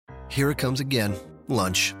Here it comes again.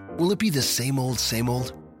 Lunch. Will it be the same old, same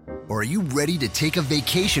old? Or are you ready to take a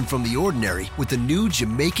vacation from the ordinary with the new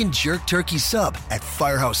Jamaican Jerk Turkey Sub at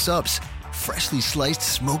Firehouse Subs? Freshly sliced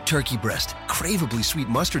smoked turkey breast, craveably sweet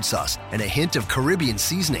mustard sauce, and a hint of Caribbean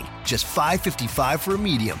seasoning. Just $5.55 for a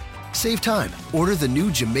medium. Save time. Order the new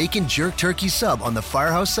Jamaican Jerk Turkey Sub on the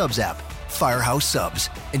Firehouse Subs app. Firehouse Subs.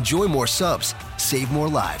 Enjoy more subs. Save more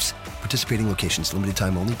lives. Participating locations. Limited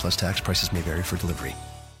time only, plus tax. Prices may vary for delivery.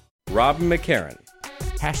 Rob McCarran.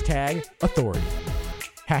 Hashtag authority.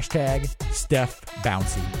 Hashtag Steph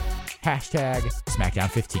Bouncy. Hashtag SmackDown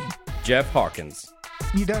 15. Jeff Hawkins.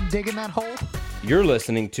 You done digging that hole? You're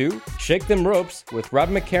listening to Shake Them Ropes with Rob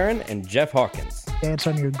McCarran and Jeff Hawkins. Dance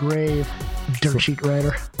on your grave, dirt sheet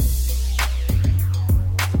writer.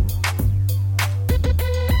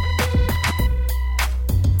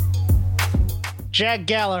 Jack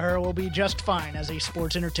Gallagher will be just fine as a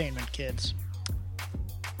sports entertainment, kids.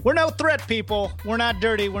 We're no threat, people. We're not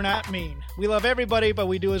dirty. We're not mean. We love everybody, but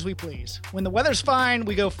we do as we please. When the weather's fine,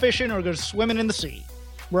 we go fishing or go swimming in the sea.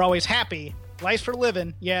 We're always happy. Life's for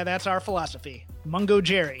living. Yeah, that's our philosophy. Mungo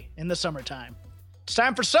Jerry in the summertime. It's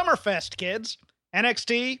time for Summerfest, kids.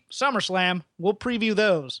 NXT, SummerSlam. We'll preview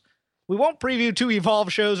those. We won't preview 2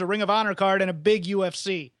 Evolve shows, a Ring of Honor card, and a big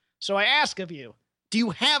UFC. So I ask of you, do you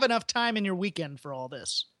have enough time in your weekend for all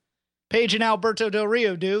this? Paige and Alberto Del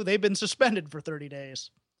Rio do. They've been suspended for 30 days.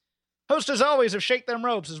 Host, as always, of Shake Them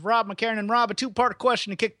Ropes is Rob McCarran. And Rob, a 2-part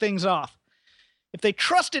question to kick things off. If they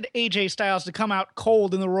trusted AJ Styles to come out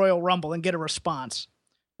cold in the Royal Rumble and get a response,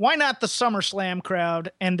 why not the SummerSlam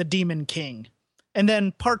crowd and the Demon King? And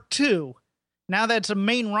then part 2, now that it's a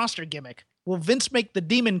main roster gimmick, will Vince make the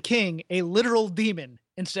Demon King a literal demon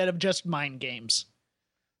instead of just mind games?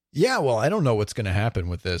 Yeah, well, I don't know what's going to happen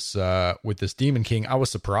with this Demon King. I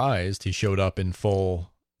was surprised he showed up in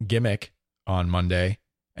full gimmick on Monday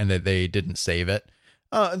and that they didn't save it.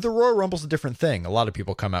 The Royal Rumble's a different thing. A lot of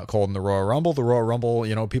people come out cold in the Royal Rumble. The Royal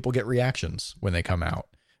Rumble, people get reactions when they come out.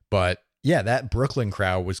 But yeah, that Brooklyn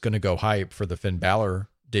crowd was going to go hype for the Finn Balor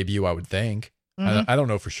debut, I would think. Mm-hmm. I don't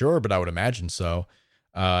know for sure, but I would imagine so.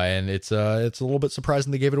 And it's a little bit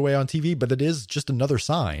surprising they gave it away on TV, but it is just another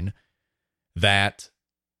sign that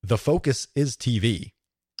the focus is TV.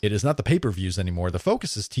 It is not the pay-per-views anymore. The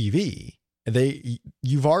focus is TV.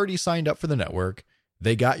 You've already signed up for the network.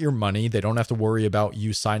 They got your money. They don't have to worry about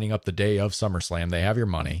you signing up the day of SummerSlam. They have your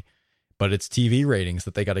money, but it's TV ratings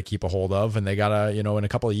that they got to keep a hold of. And they got to, in a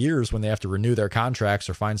couple of years when they have to renew their contracts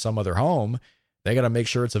or find some other home, they got to make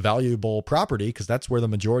sure it's a valuable property because that's where the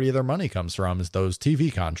majority of their money comes from is those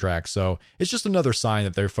TV contracts. So it's just another sign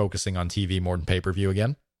that they're focusing on TV more than pay-per-view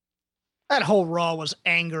again. That whole Raw was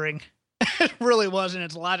angering. It really was in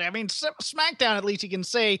its logic. I mean, SmackDown, at least you can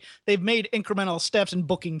say they've made incremental steps in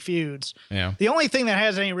booking feuds. Yeah. The only thing that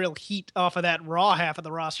has any real heat off of that Raw half of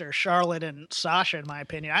the roster is Charlotte and Sasha, in my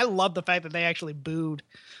opinion. I love the fact that they actually booed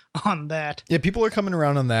on that. Yeah, people are coming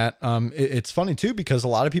around on that. It's funny, too, because a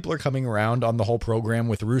lot of people are coming around on the whole program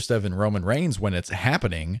with Rusev and Roman Reigns when it's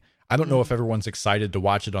happening. I don't know if everyone's excited to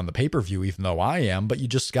watch it on the pay-per-view, even though I am, but you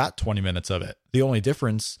just got 20 minutes of it. The only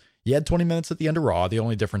difference... You had 20 minutes at the end of Raw, the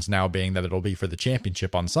only difference now being that it'll be for the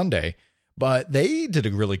championship on Sunday. But they did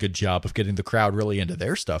a really good job of getting the crowd really into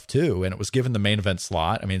their stuff, too. And it was given the main event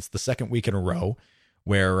slot. I mean, it's the second week in a row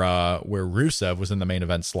where Rusev was in the main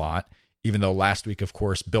event slot, even though last week, of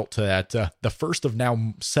course, built to that the first of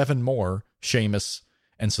now 7 more Sheamus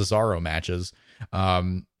and Cesaro matches.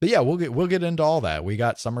 But yeah, we'll get into all that. We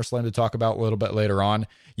got SummerSlam to talk about a little bit later on.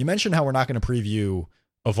 You mentioned how we're not going to preview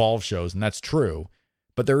Evolve shows, and that's true.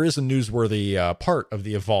 But there is a newsworthy part of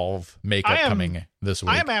the Evolve makeup coming this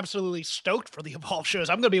week. I am absolutely stoked for the Evolve shows.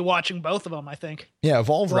 I'm going to be watching both of them, I think. Yeah,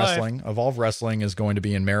 Evolve Wrestling. Evolve Wrestling is going to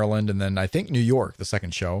be in Maryland, and then I think New York, the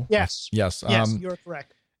second show. Yes. Yes, you're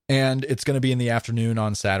correct. And it's going to be in the afternoon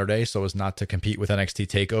on Saturday, so as not to compete with NXT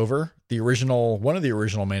TakeOver. One of the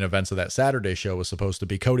original main events of that Saturday show was supposed to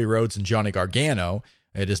be Cody Rhodes and Johnny Gargano.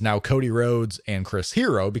 It is now Cody Rhodes and Chris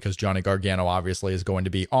Hero, because Johnny Gargano obviously is going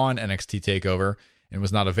to be on NXT TakeOver and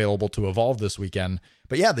was not available to Evolve this weekend.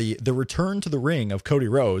 But yeah, the return to the ring of Cody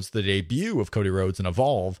Rhodes, the debut of Cody Rhodes in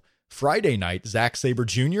Evolve, Friday night, Zack Sabre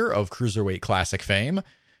Jr. of Cruiserweight Classic fame,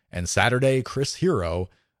 and Saturday, Chris Hero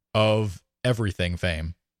of Everything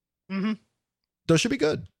fame. Mm-hmm. Those should be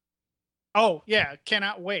good. Oh, yeah,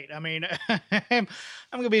 cannot wait. I mean, I'm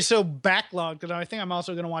going to be so backlogged because I think I'm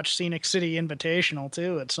also going to watch Scenic City Invitational,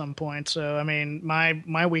 too, at some point. So, I mean,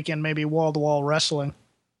 my weekend may be wall-to-wall wrestling.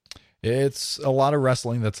 It's a lot of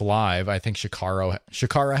wrestling that's live. I think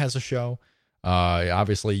Shikara has a show.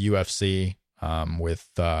 Obviously UFC with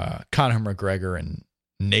Conor McGregor and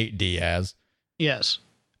Nate Diaz. Yes.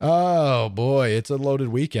 Oh boy, it's a loaded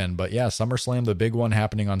weekend, but yeah, SummerSlam, the big one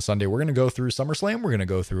happening on Sunday. We're going to go through SummerSlam. We're going to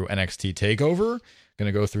go through NXT TakeOver.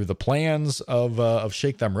 Going to go through the plans of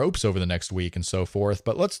Shake Them Ropes over the next week and so forth.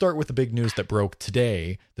 But let's start with the big news that broke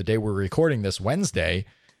today, the day we're recording this, Wednesday.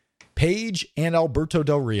 Paige and Alberto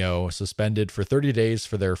Del Rio suspended for 30 days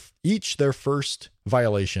for their first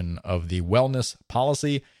violation of the wellness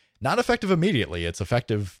policy. Not effective immediately. It's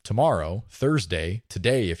effective tomorrow, Thursday,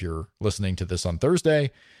 today, if you're listening to this on Thursday.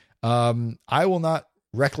 I will not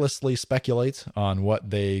recklessly speculate on what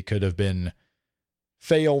they could have been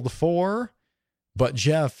failed for. But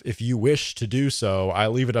Jeff, if you wish to do so, I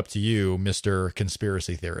leave it up to you, Mr.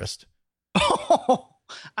 Conspiracy Theorist. Oh,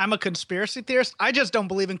 I'm a conspiracy theorist. I just don't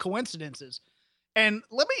believe in coincidences. And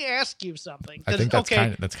let me ask you something. I think that's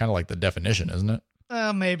kind of like the definition, isn't it?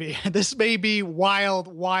 Maybe. This may be wild,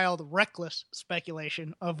 reckless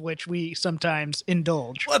speculation of which we sometimes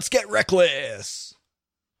indulge. Let's get reckless.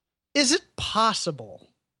 Is it possible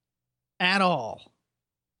at all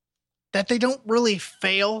that they don't really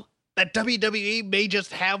fail? That WWE may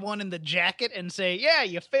just have one in the jacket and say, yeah,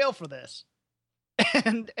 you fail for this.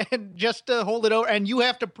 And just to hold it over, and you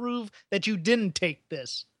have to prove that you didn't take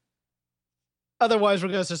this. Otherwise, we're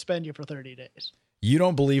going to suspend you for 30 days. You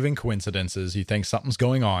don't believe in coincidences. You think something's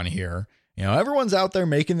going on here. You know, everyone's out there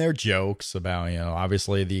making their jokes about,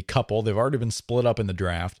 obviously the couple. They've already been split up in the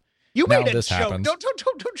draft. You made a joke.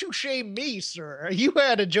 Don't you shame me, sir. You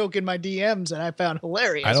had a joke in my DMs that I found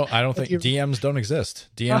hilarious. I don't think DMs don't exist.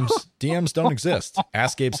 DMs don't exist.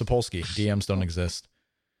 Ask Gabe Sapolsky. DMs don't exist.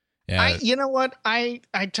 Yeah. You know what? I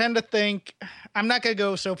tend to think, I'm not going to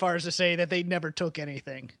go so far as to say that they never took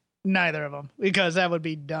anything. Neither of them, because that would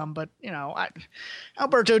be dumb. But,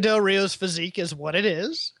 Alberto Del Rio's physique is what it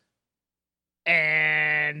is.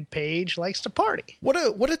 And Paige likes to party. What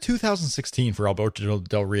a 2016 for Alberto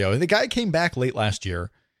Del Rio. The guy came back late last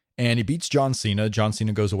year and he beats John Cena. John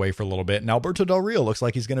Cena goes away for a little bit. And Alberto Del Rio looks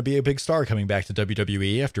like he's going to be a big star coming back to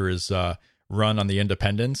WWE after his run on the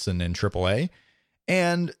independents and in AAA.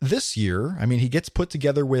 And this year, he gets put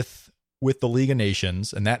together with the League of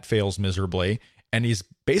Nations, and that fails miserably. And he's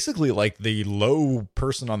basically like the low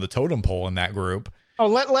person on the totem pole in that group. Oh,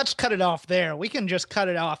 let's cut it off there. We can just cut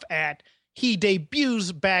it off at he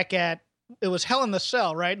debuts back at, it was Hell in the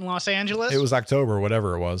Cell, right, in Los Angeles? It was October,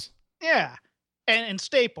 whatever it was. Yeah, and in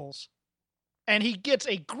Staples. And he gets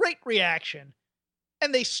a great reaction.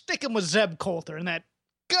 And they stick him with Zeb Coulter in that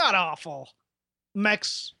god-awful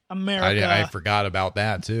Mex America. I forgot about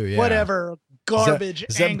that, too, yeah. Whatever garbage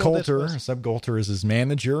Zeb Coulter is his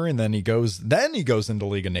manager, and then he goes into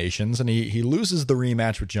League of Nations, and he loses the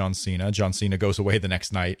rematch with John Cena. John Cena goes away the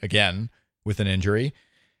next night, again, with an injury.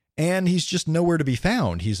 And he's just nowhere to be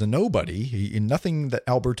found. He's a nobody. Nothing that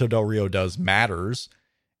Alberto Del Rio does matters.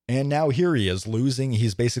 And now here he is losing.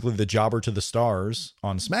 He's basically the jobber to the stars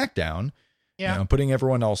on SmackDown, putting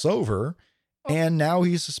everyone else over. Oh. And now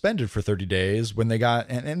he's suspended for 30 days when they got,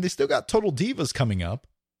 and they still got Total Divas coming up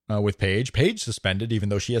with Paige. Paige suspended, even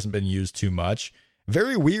though she hasn't been used too much.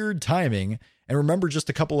 Very weird timing. And remember just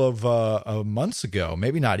a couple of months ago,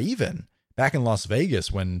 maybe not even, back in Las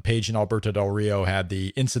Vegas when Paige and Alberto Del Rio had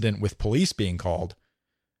the incident with police being called.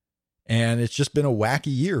 And it's just been a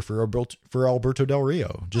wacky year for Alberto Del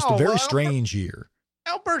Rio. Just a very strange year.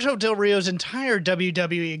 Alberto Del Rio's entire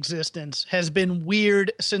WWE existence has been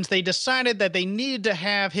weird since they decided that they needed to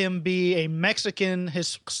have him be a Mexican /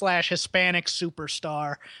 Hispanic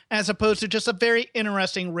superstar as opposed to just a very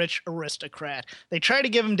interesting rich aristocrat. They tried to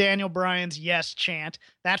give him Daniel Bryan's yes chant.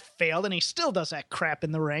 That failed, and he still does that crap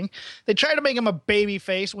in the ring. They tried to make him a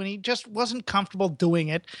babyface when he just wasn't comfortable doing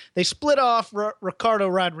it. They split off Ricardo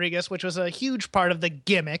Rodriguez, which was a huge part of the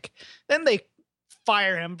gimmick. Then they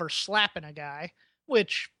fire him for slapping a guy.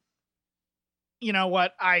 Which, you know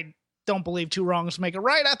what, I don't believe two wrongs make a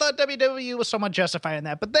right. I thought WWE was somewhat justified in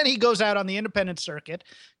that. But then he goes out on the independent circuit,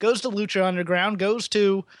 goes to Lucha Underground, goes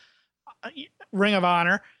to Ring of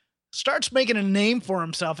Honor, starts making a name for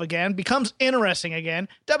himself again, becomes interesting again.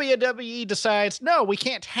 WWE decides, no, we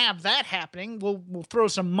can't have that happening. We'll throw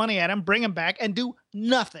some money at him, bring him back, and do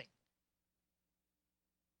nothing.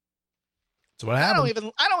 So what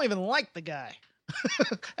happened? I don't even like the guy.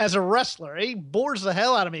 As a wrestler, he bores the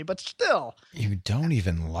hell out of me, but still. You don't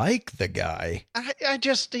even like the guy.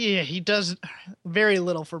 He does very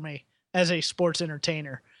little for me as a sports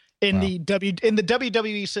entertainer in the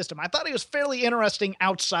WWE system. I thought he was fairly interesting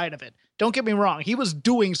outside of it. Don't get me wrong. He was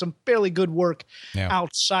doing some fairly good work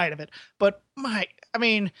outside of it. But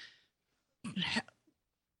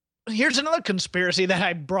here's another conspiracy that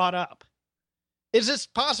I brought up. Is it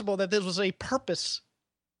possible that this was a purpose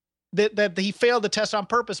that he failed the test on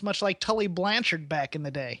purpose, much like Tully Blanchard back in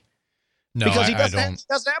the day. No, because he I doesn't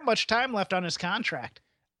have much time left on his contract.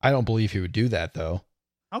 I don't believe he would do that, though.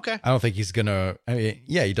 Okay. I don't think he's going to. I mean,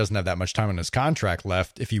 yeah, he doesn't have that much time on his contract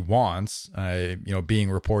left if he wants. Being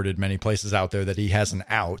reported many places out there that he has an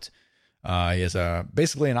out. He has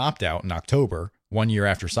basically an opt-out in October, 1 year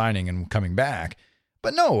after signing and coming back.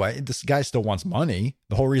 But no, this guy still wants money.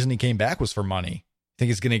 The whole reason he came back was for money. Think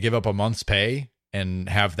he's going to give up a month's pay and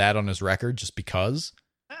have that on his record just because?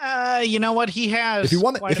 You know what? He has.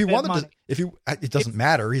 It doesn't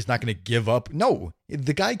matter. He's not going to give up. No,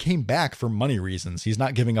 the guy came back for money reasons. He's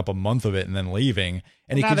not giving up a month of it and then leaving.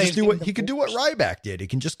 And he can just do what Ryback did. He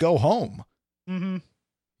can just go home. Mm-hmm.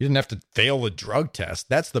 He didn't have to fail a drug test.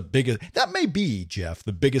 That's the biggest. That may be, Jeff,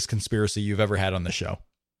 the biggest conspiracy you've ever had on the show.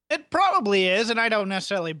 It probably is, and I don't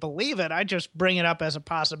necessarily believe it. I just bring it up as a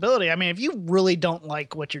possibility. I mean, if you really don't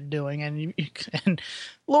like what you're doing, and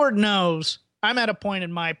Lord knows, I'm at a point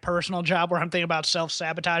in my personal job where I'm thinking about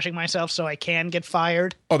self-sabotaging myself so I can get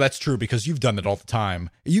fired. Oh, that's true, because you've done it all the time.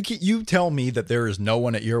 You tell me that there is no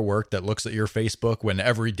one at your work that looks at your Facebook when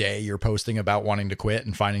every day you're posting about wanting to quit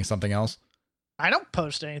and finding something else? I don't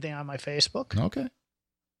post anything on my Facebook. Okay.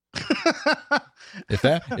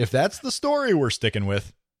 If that's the story we're sticking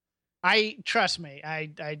with. Trust me.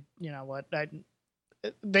 You know what?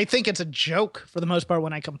 They think it's a joke for the most part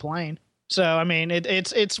when I complain. So, I mean,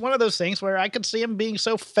 it's one of those things where I could see him being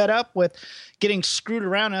so fed up with getting screwed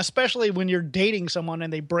around, especially when you're dating someone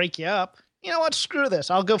and they break you up. You know what? Screw this.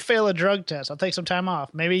 I'll go fail a drug test. I'll take some time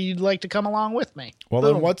off. Maybe you'd like to come along with me. Well,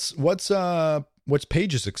 then what's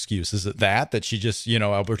Paige's excuse? Is it that she just,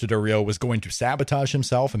 Alberto Del Rio was going to sabotage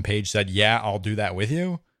himself and Paige said, yeah, I'll do that with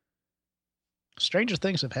you? Stranger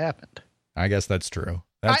things have happened. I guess that's true.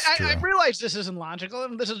 I realize this isn't logical,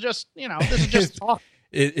 and this is just talk.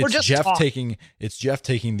 It's Jeff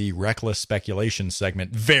taking the reckless speculation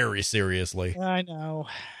segment very seriously. I know.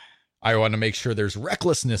 I want to make sure there's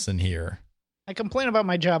recklessness in here. I complain about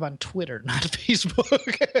my job on Twitter, not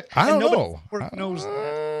Facebook. I don't know. Knows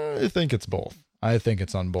that. I think it's both. I think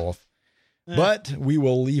it's on both. But we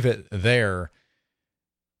will leave it there.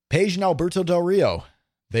 Paige and Alberto Del Rio,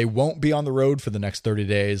 they won't be on the road for the next 30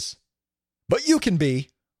 days. But you can be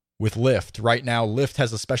with Lyft. Right now, Lyft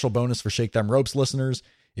has a special bonus for Shake Them Ropes listeners.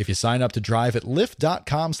 If you sign up to drive at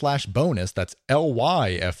lyft.com/bonus, that's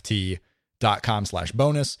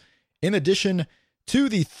LYFT.com/bonus. In addition to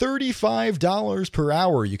the $35 per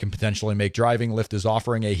hour you can potentially make driving, Lyft is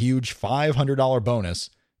offering a huge $500 bonus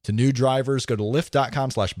to new drivers. Go to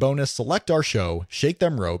lyft.com/bonus, select our show, Shake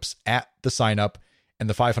Them Ropes at the sign up, and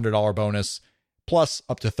the $500 bonus plus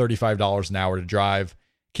up to $35 an hour to drive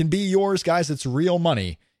can be yours, guys. It's real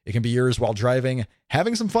money. It can be yours while driving,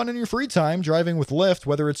 having some fun in your free time, driving with Lyft,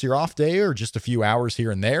 whether it's your off day or just a few hours here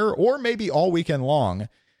and there, or maybe all weekend long,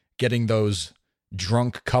 getting those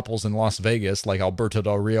drunk couples in Las Vegas like Alberto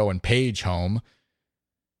Del Rio and Paige home.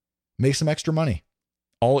 Make some extra money,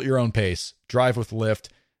 all at your own pace. Drive with Lyft.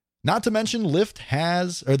 Not to mention, Lyft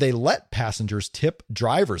they let passengers tip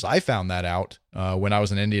drivers. I found that out when I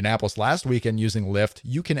was in Indianapolis last weekend using Lyft.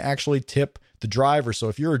 You can actually tip the driver. So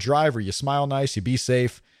if you're a driver, you smile nice, you be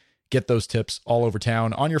safe, get those tips all over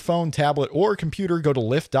town. On your phone, tablet, or computer, go to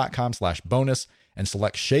lyft.com/bonus and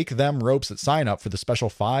select Shake Them Ropes at sign up for the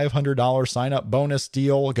special $500 sign up bonus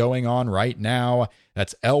deal going on right now.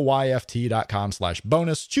 That's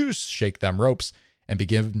lyft.com/bonus. Choose Shake Them Ropes and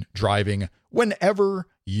begin driving whenever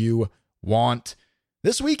you want.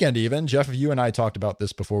 This weekend even, Jeff, you and I talked about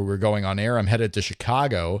this before we were going on air. I'm headed to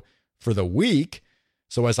Chicago for the week.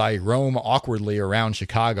 So as I roam awkwardly around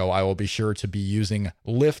Chicago, I will be sure to be using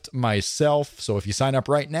Lyft myself. So if you sign up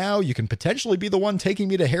right now, you can potentially be the one taking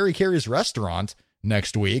me to Harry Caray's restaurant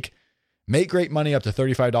next week. Make great money up to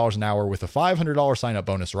 $35 an hour with a $500 sign up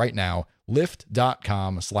bonus right now.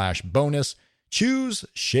 Lyft.com/bonus. Choose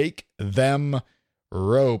Shake Them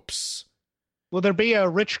Ropes. Will there be a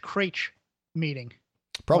Rich Craich meeting?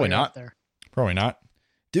 Probably not. Probably not.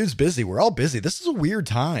 Dude's busy. We're all busy. This is a weird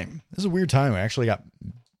time. We actually got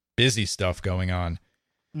busy stuff going on.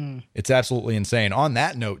 It's absolutely insane. On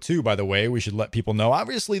that note, too, by the way, we should let people know,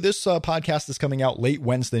 obviously, this podcast is coming out late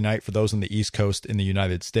Wednesday night for those on the East Coast in the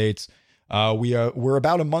United States. We're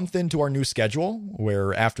about a month into our new schedule,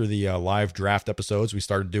 where after the live draft episodes, we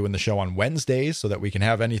started doing the show on Wednesdays so that we can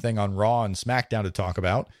have anything on Raw and SmackDown to talk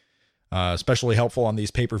about. Especially helpful on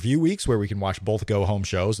these pay-per-view weeks where we can watch both go-home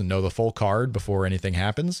shows and know the full card before anything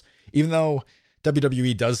happens. Even though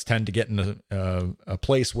WWE does tend to get in a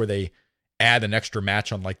place where they add an extra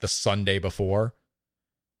match on like the Sunday before.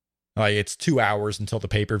 Like it's 2 hours until the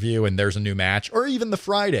pay-per-view and there's a new match, or even the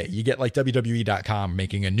Friday you get like WWE.com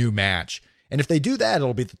making a new match. And if they do that,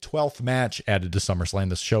 it'll be the 12th match added to SummerSlam.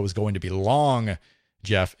 This show is going to be long,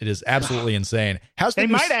 Jeff. It is absolutely insane. They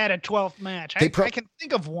might add a 12th match. I can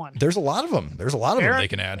think of one. There's a lot of them. There's a lot of them they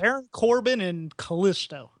can add. Baron Corbin and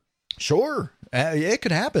Kalisto. Sure. It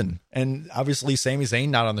could happen. And obviously Sami Zayn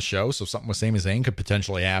not on the show, so something with Sami Zayn could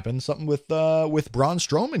potentially happen. Something with Braun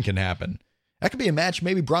Strowman can happen. That could be a match.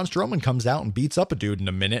 Maybe Braun Strowman comes out and beats up a dude in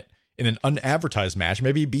a minute in an unadvertised match.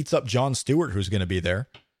 Maybe he beats up Jon Stewart, who's going to be there.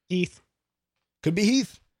 Heath. Could be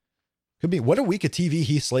Heath. Could be. What a week of TV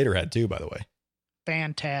Heath Slater had too, by the way.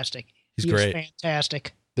 Fantastic. He's great.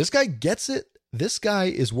 Fantastic. This guy gets it. This guy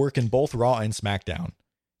is working both Raw and SmackDown.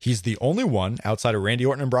 He's the only one outside of Randy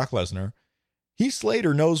Orton and Brock Lesnar. Heath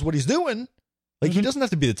Slater knows what he's doing. Like, he doesn't have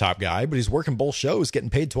to be the top guy, but he's working both shows, getting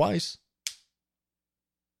paid twice.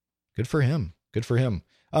 Good for him. Good for him.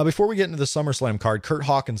 Before we get into the SummerSlam card, Kurt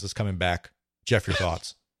Hawkins is coming back. Jeff, your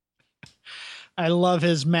thoughts? I love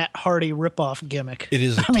his Matt Hardy ripoff gimmick. It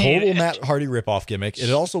is a total Matt Hardy ripoff gimmick. It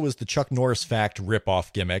also is the Chuck Norris fact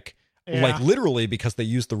ripoff gimmick. Yeah. Like, literally, because they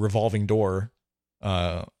used the revolving door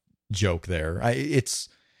joke there. It's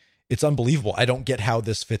unbelievable. I don't get how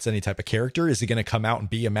this fits any type of character. Is he going to come out and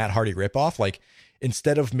be a Matt Hardy ripoff? Like,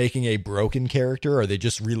 instead of making a broken character, are they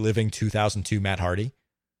just reliving 2002 Matt Hardy?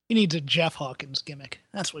 He needs a Jeff Hawkins gimmick.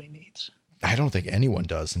 That's what he needs. I don't think anyone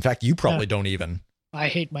does. In fact, you probably don't even. I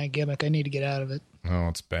hate my gimmick. I need to get out of it. Oh,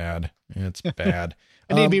 it's bad. It's bad.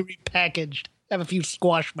 I need to be repackaged. Have a few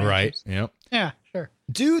squash matches. Right. Yep. Yeah, sure.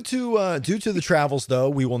 Due to the travels, though,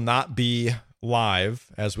 we will not be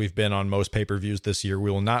live as we've been on most pay-per-views this year.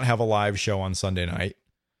 We will not have a live show on Sunday night.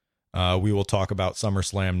 We will talk about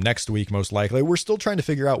SummerSlam next week, most likely. We're still trying to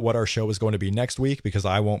figure out what our show is going to be next week because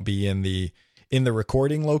I won't be in the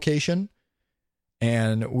recording location,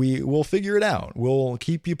 and we will figure it out. We'll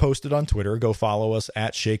keep you posted on Twitter. Go follow us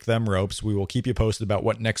at Shake Them Ropes. We will keep you posted about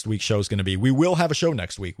what next week's show is going to be. We will have a show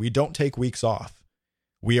next week. We don't take weeks off.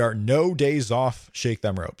 We are no days off Shake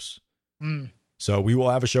Them Ropes. So we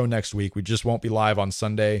will have a show next week. We just won't be live on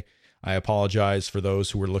Sunday. I apologize for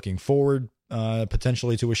those who were looking forward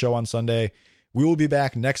potentially to a show on Sunday. We will be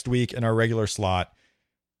back next week in our regular slot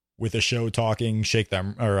with a show talking Shake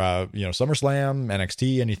Them or SummerSlam,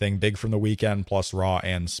 NXT, anything big from the weekend, plus Raw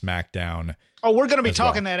and SmackDown. Oh, we're going to be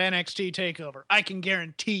talking that NXT takeover. I can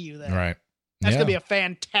guarantee you that. Right. That's going to be a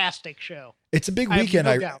fantastic show. It's a big weekend.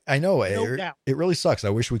 I know it really sucks. I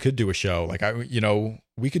wish we could do a show. Like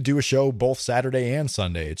we could do a show both Saturday and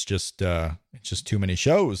Sunday. It's just too many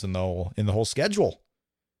shows in the whole schedule.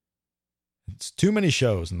 It's too many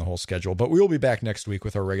shows in the whole schedule, but we will be back next week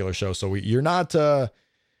with our regular show. So you're not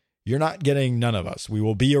getting none of us. We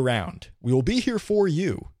will be around. We will be here for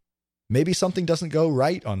you. Maybe something doesn't go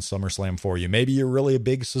right on SummerSlam for you. Maybe you're really a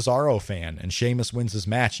big Cesaro fan and Sheamus wins his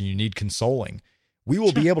match and you need consoling. We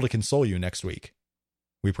will be able to console you next week.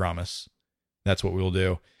 We promise. That's what we will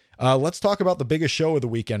do. Let's talk about the biggest show of the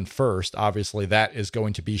weekend first. Obviously, that is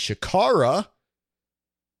going to be Shakara.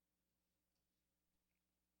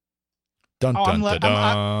 Dun, dun, dun,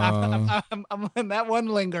 dun. I'm letting that one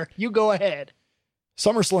linger. You go ahead.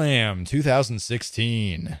 SummerSlam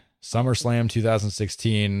 2016. SummerSlam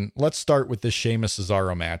 2016. Let's start with this Sheamus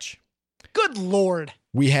Cesaro match. Good Lord.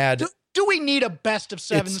 We had... Do we need a best of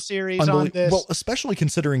 7 series on this? Well, especially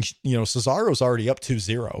considering, Cesaro's already up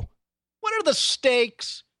 2-0. What are the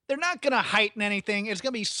stakes? They're not going to heighten anything. It's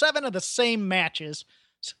going to be 7 of the same matches.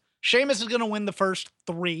 Sheamus is going to win the first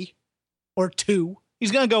 3 or 2.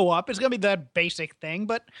 He's going to go up. It's going to be that basic thing,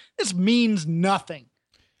 but this means nothing.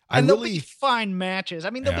 And they'll be fine matches. I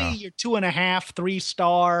mean, they'll be your 2.5,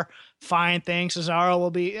 3-star fine thing. Cesaro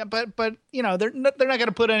will be, but they're not going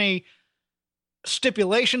to put any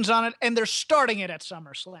stipulations on it, and they're starting it at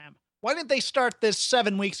SummerSlam. Why didn't they start this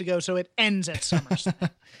 7 weeks ago so it ends at SummerSlam?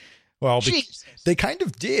 Well, they kind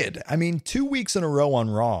of did. I mean, 2 weeks in a row on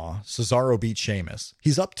Raw, Cesaro beat Sheamus.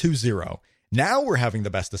 He's up 2-0. Now we're having the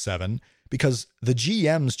best of 7 because the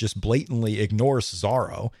GMs just blatantly ignore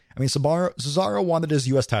Cesaro. I mean, Cesaro wanted his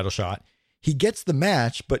U.S. title shot. He gets the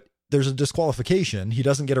match, but there's a disqualification. He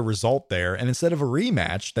doesn't get a result there. And instead of a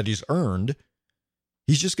rematch that he's earned,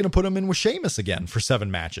 he's just going to put him in with Sheamus again for 7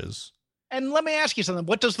 matches. And let me ask you something.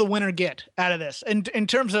 What does the winner get out of this? And in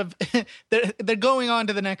terms of they're going on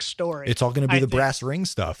to the next story. It's all going to be brass ring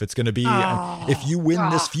stuff. It's going to be if you win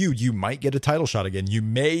this feud, you might get a title shot again. You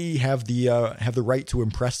may have the right to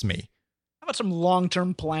impress me. How about some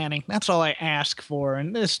long-term planning? That's all I ask for.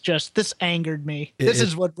 And this angered me. This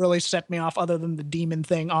is what really set me off other than the demon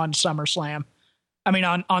thing on SummerSlam. I mean,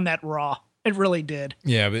 on that Raw. It really did.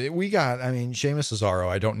 Yeah, but Sheamus, Cesaro,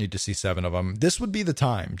 I don't need to see 7 of them. This would be the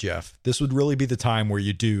time, Jeff. This would really be the time where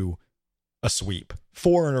you do a sweep.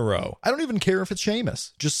 4 in a row. I don't even care if it's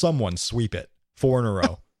Sheamus. Just someone sweep it. 4 in a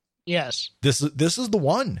row. Yes. This is the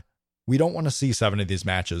one. We don't want to see 7 of these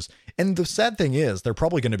matches. And the sad thing is, they're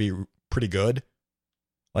probably going to be pretty good.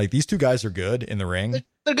 Like, these 2 guys are good in the ring.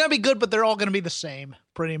 They're going to be good, but they're all going to be the same,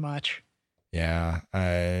 pretty much. Yeah.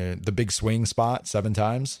 The big swing spot 7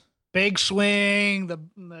 times. Big swing, the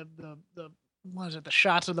what is it? The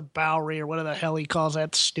shots of the Bowery or whatever the hell he calls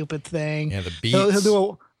that stupid thing. Yeah, the beats. He'll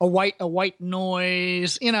do a white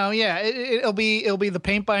noise. Yeah, it'll be the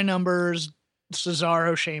paint by numbers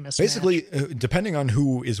Cesaro Sheamus. Basically, depending on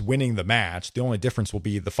who is winning the match, the only difference will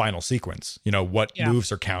be the final sequence. What moves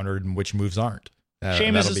are countered and which moves aren't.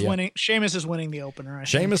 Sheamus is winning. Sheamus is winning the opener.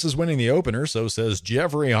 Sheamus is winning the opener, so says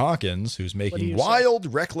Jeffrey Hawkins, who's making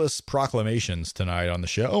wild, reckless proclamations tonight on the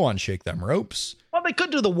show on Shake Them Ropes. Well, they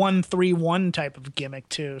could do the 1-3-1 type of gimmick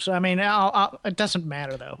too. So it doesn't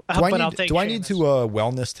matter though. Do I need to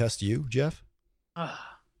wellness test you, Jeff?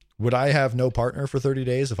 Would I have no partner for 30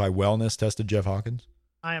 days if I wellness tested Jeff Hawkins?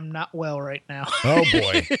 I am not well right now.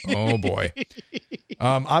 Oh boy.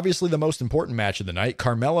 Obviously the most important match of the night,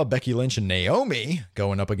 Carmella, Becky Lynch, and Naomi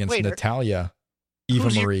going up against Natalya,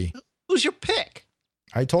 Eva Marie. Who's your pick?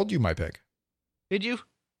 I told you my pick. Did you?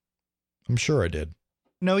 I'm sure I did.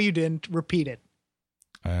 No, you didn't. Repeat it.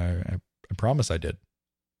 I promise I did.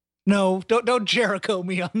 No, don't Jericho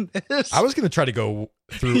me on this. I was going to try to go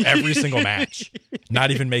through every single match,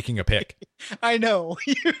 not even making a pick. I know.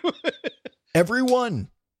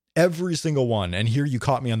 Every single one. And here you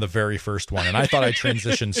caught me on the very first one. And I thought I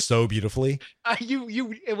transitioned so beautifully.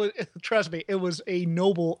 Trust me, it was a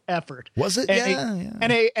noble effort. Was it?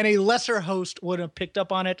 And a lesser host would have picked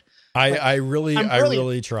up on it. I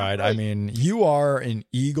really tried. I mean, you are an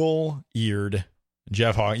eagle-eared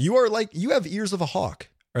Jeff Hawk. You have ears of a hawk.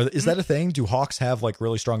 Is that a thing? Do hawks have like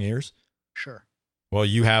really strong ears? Sure. Well,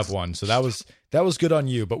 you have one. So that was good on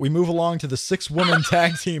you. But we move along to the 6-woman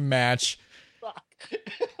tag team match.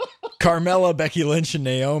 Carmella, Becky Lynch, and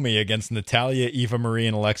Naomi against Natalya, Eva Marie,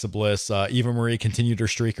 and Alexa Bliss. Eva Marie continued her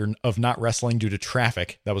streak of not wrestling due to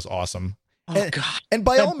traffic. That was awesome. Oh, God. And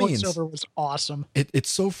by all means, voiceover was awesome. It's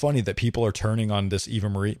so funny that people are turning on this Eva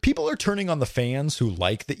Marie. People are turning on the fans who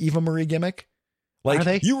like the Eva Marie gimmick.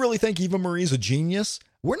 Like, you really think Eva Marie's a genius?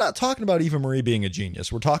 We're not talking about Eva Marie being a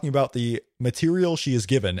genius. We're talking about the material she is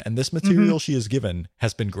given, and this material she is given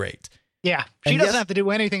has been great. Yeah, she doesn't have to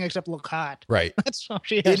do anything except look hot. Right. That's all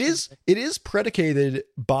she has. It is predicated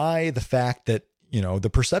by the fact that, the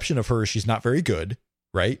perception of her is she's not very good,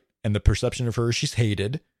 right? And the perception of her is she's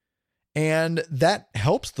hated. And that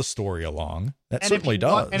helps the story along. That certainly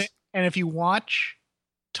does. And if you watch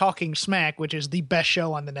Talking Smack, which is the best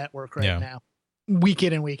show on the network right now, week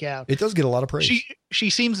in and week out, it does get a lot of praise.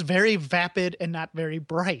 She seems very vapid and not very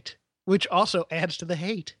bright, which also adds to the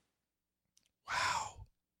hate. Wow.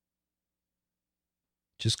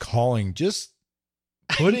 Just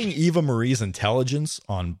putting Eva Marie's intelligence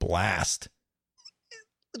on blast.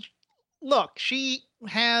 Look, she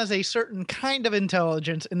has a certain kind of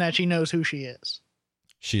intelligence in that she knows who she is.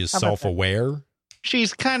 She is self-aware.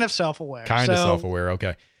 She's kind of self-aware. Self-aware.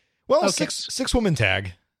 Okay. Well, okay. Six woman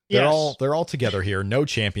tag. They're all together here. No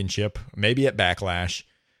championship. Maybe at Backlash.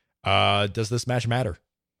 Does this match matter?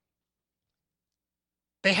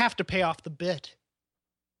 They have to pay off the bit.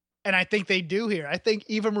 And I think they do here. I think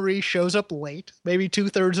Eva Marie shows up late, maybe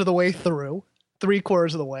 2/3 of the way through,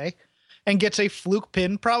 3/4 of the way, and gets a fluke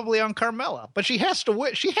pin probably on Carmella. But she has to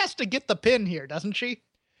win. She has to get the pin here, doesn't she?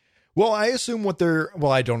 Well, I assume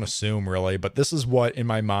I don't assume really, but this is what in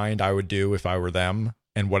my mind I would do if I were them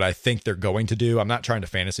and what I think they're going to do. I'm not trying to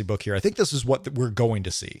fantasy book here. I think this is what we're going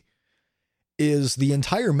to see. Is the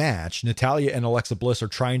entire match, Natalya and Alexa Bliss are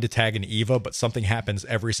trying to tag an Eva, but something happens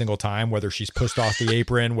every single time, whether she's pushed off the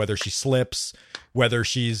apron, whether she slips, whether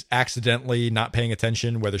she's accidentally not paying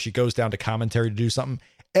attention, whether she goes down to commentary to do something.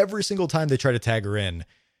 Every single time they try to tag her in,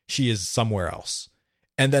 she is somewhere else.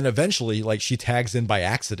 And then eventually, she tags in by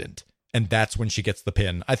accident, and that's when she gets the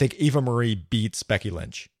pin. I think Eva Marie beats Becky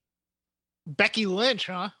Lynch. Becky Lynch,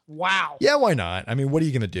 huh? Wow. Yeah, why not? I mean, what are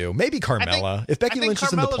you going to do? Maybe Carmella. If Becky Lynch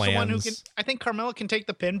is in the plans. I think Carmella can take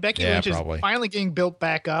the pin. Becky Lynch is finally getting built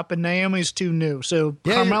back up, and Naomi's too new. So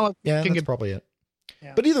Carmella can that's probably it.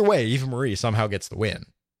 Yeah. But either way, Eva Marie somehow gets the win.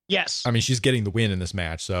 Yes. I mean, she's getting the win in this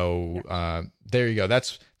match. So there you go.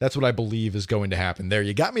 That's what I believe is going to happen there.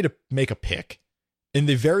 You got me to make a pick in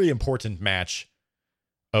the very important match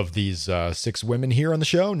of these 6 women here on the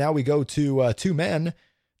show. Now we go to 2 men.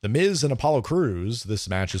 The Miz and Apollo Crews. This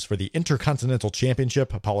match is for the Intercontinental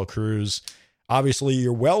Championship. Apollo Crews, obviously,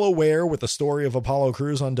 you're well aware with the story of Apollo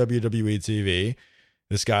Crews on WWE TV.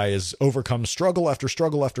 This guy has overcome struggle after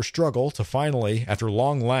struggle after struggle to finally, after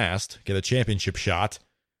long last, get a championship shot.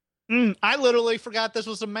 I literally forgot this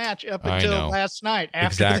was a match up until last night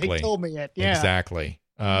after they told me it. Yeah. Exactly.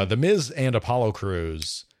 The Miz and Apollo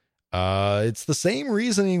Crews. It's the same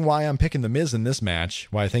reasoning why I'm picking The Miz in this match,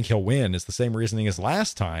 why I think he'll win. It's the same reasoning as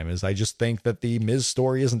last time, is I just think that the Miz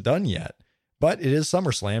story isn't done yet. But it is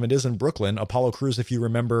SummerSlam. It is in Brooklyn. Apollo Crews, if you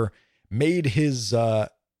remember, made his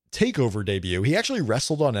TakeOver debut. He actually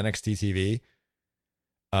wrestled on NXT TV.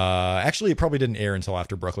 Actually, it probably didn't air until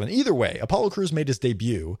after Brooklyn. Either way, Apollo Crews made his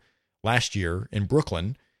debut last year in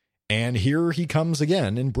Brooklyn, and here he comes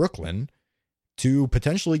again in Brooklyn to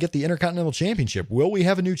potentially get the Intercontinental Championship. Will we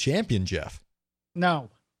have a new champion, Jeff? No.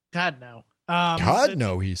 God, no.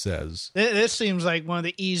 No, he says. This seems like one of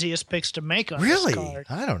the easiest picks to make on this card.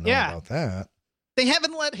 I don't know about that. They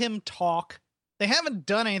haven't let him talk. They haven't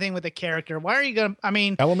done anything with the character. Why are you going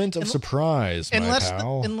to, element of surprise, my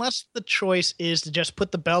pal. Unless the choice is to just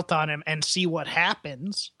put the belt on him and see what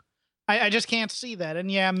happens. I just can't see that.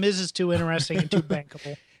 And yeah, Miz is too interesting and too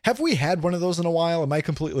bankable. Have we had one of those in a while? Am I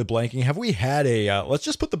completely blanking? Have we had a, let's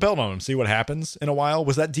just put the belt on him, see what happens in a while?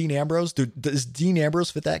 Was that Dean Ambrose? Does Dean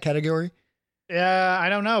Ambrose fit that category? Yeah, I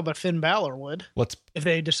don't know, but Finn Balor would. If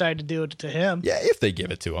they decide to do it to him. Yeah, if they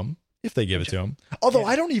give it to him. Although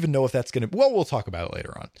I don't even know if that's going to, we'll talk about it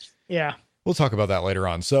later on. Yeah. We'll talk about that later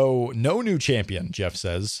on. So, no new champion, Jeff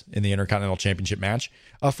says, in the Intercontinental Championship match.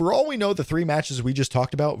 For all we know, the 3 matches we just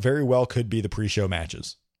talked about very well could be the pre-show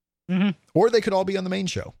matches. Mm-hmm. Or they could all be on the main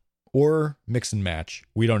show. Or mix and match.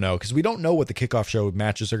 We don't know, because we don't know what the kickoff show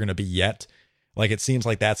matches are going to be yet. Like, it seems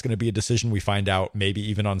like that's going to be a decision we find out maybe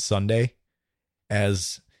even on Sunday.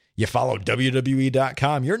 As you follow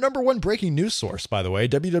WWE.com, your number one breaking news source, by the way.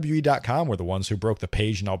 WWE.com were the ones who broke the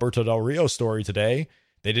Paige and Alberto Del Rio story today.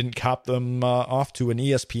 They didn't cop them off to an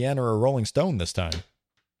ESPN or a Rolling Stone this time.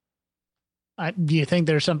 Do you think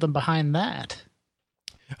there's something behind that?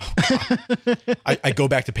 I go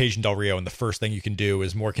back to Paige and Del Rio, and the first thing you can do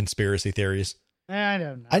is more conspiracy theories. I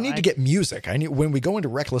don't know. I need to get music. When we go into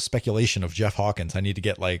reckless speculation of Jeff Hawkins, I need to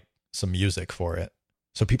get like some music for it.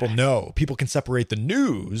 So people know, people can separate the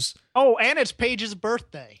news. Oh, and it's Paige's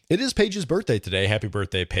birthday. It is Paige's birthday today. Happy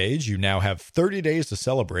birthday, Paige. You now have 30 days to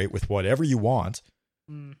celebrate with whatever you want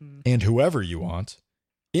and whoever you want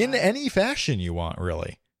in any fashion you want,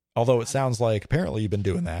 really. Although it sounds like apparently you've been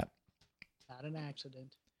doing that. Not an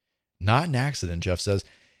accident. Not an accident, Jeff says.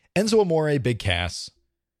 Enzo Amore, Big Cass,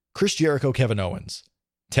 Chris Jericho, Kevin Owens,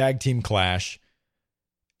 tag team clash.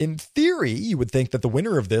 In theory, you would think that the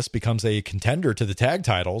winner of this becomes a contender to the tag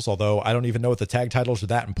titles, although I don't even know if the tag titles are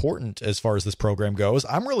that important as far as this program goes.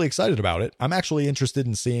 I'm really excited about it. I'm actually interested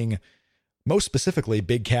in seeing, most specifically,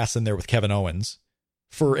 Big Cass in there with Kevin Owens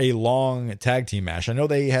for a long tag team match. I know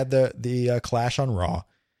they had the clash on Raw,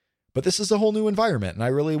 but this is a whole new environment, and I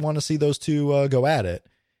really want to see those two go at it.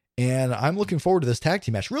 And I'm looking forward to this tag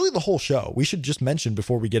team match. Really, the whole show. We should just mention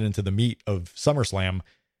before we get into the meat of SummerSlam,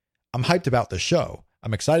 I'm hyped about this show.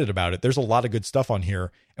 I'm excited about it. There's a lot of good stuff on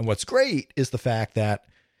here. And what's great is the fact that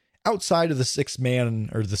outside of the 6-man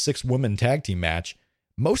or the 6-woman tag team match,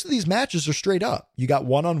 most of these matches are straight up. You got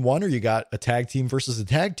one-on-one or you got a tag team versus a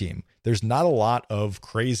tag team. There's not a lot of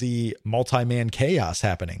crazy multi-man chaos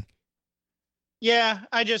happening. Yeah,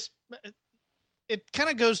 it kind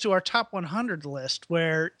of goes to our top 100 list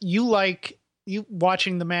where you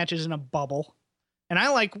watching the matches in a bubble. And I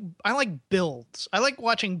like builds. I like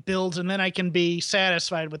watching builds, and then I can be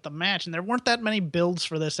satisfied with the match. And there weren't that many builds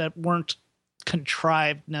for this that weren't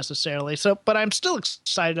contrived necessarily. So, but I'm still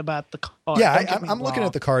excited about the card. Yeah, I'm looking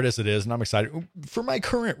at the card as it is, and I'm excited. For my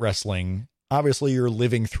current wrestling, obviously you're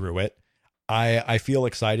living through it. I feel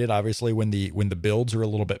excited, obviously, when the builds are a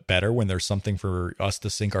little bit better, when there's something for us to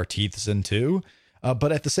sink our teeth into.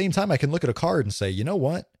 But at the same time, I can look at a card and say, you know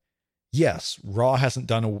what? Yes, Raw hasn't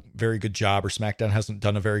done a very good job, or SmackDown hasn't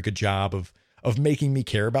done a very good job of making me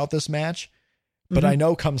care about this match. But I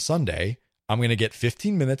know come Sunday, I'm going to get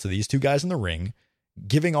 15 minutes of these two guys in the ring,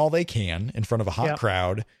 giving all they can in front of a hot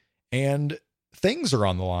crowd, and things are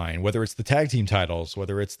on the line, whether it's the tag team titles,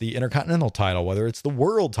 whether it's the Intercontinental title, whether it's the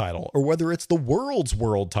world title, or whether it's the world's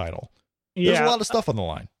world title. There's a lot of stuff on the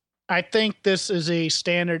line. I think this is a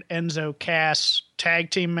standard Enzo Cass tag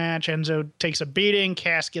team match. Enzo takes a beating.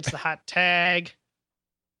 Cass gets the hot tag.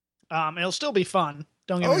 It'll still be fun.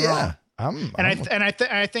 Don't get me wrong.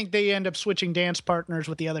 I think they end up switching dance partners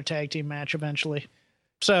with the other tag team match eventually.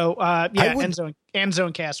 So Enzo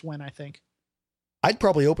and Cass win. I think I'd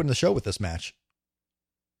probably open the show with this match.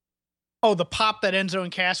 Oh, the pop that Enzo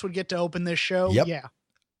and Cass would get to open this show? Yep. Yeah.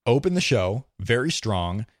 Open the show, very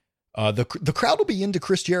strong. The crowd will be into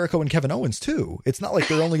Chris Jericho and Kevin Owens too. It's not like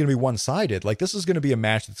they're only going to be one-sided. Like, this is going to be a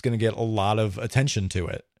match that's going to get a lot of attention to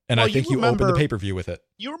it. And I think you open the pay-per-view with it.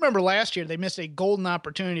 You remember last year they missed a golden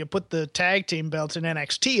opportunity to put the tag team belts in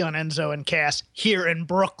NXT on Enzo and Cass here in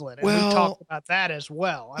Brooklyn. And we talked about that as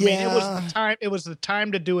well. I mean, it was the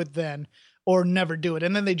time to do it then or never do it.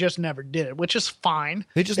 And then they just never did it, which is fine.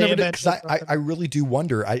 They just never did, because I really do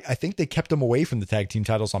wonder. I think they kept them away from the tag team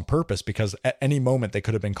titles on purpose, because at any moment they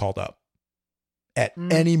could have been called up. At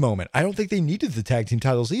any moment. I don't think they needed the tag team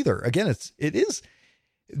titles either. Again, it is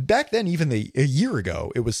back then, even a year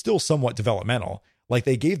ago, it was still somewhat developmental. Like,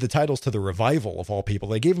 they gave the titles to the Revival of all people.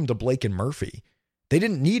 They gave them to Blake and Murphy. They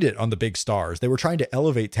didn't need it on the big stars. They were trying to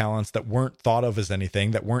elevate talents that weren't thought of as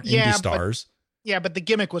anything, that weren't indie stars. But the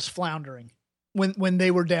gimmick was floundering when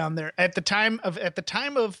they were down there at the time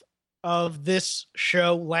of this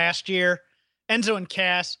show last year. Enzo and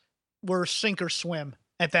Cass were sink or swim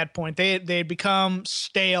at that point. They had become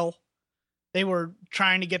stale. They were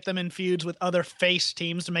trying to get them in feuds with other face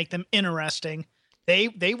teams to make them interesting.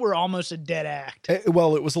 They were almost a dead act.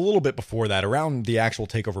 Well, it was a little bit before that. Around the actual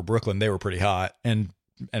TakeOver Brooklyn, they were pretty hot, and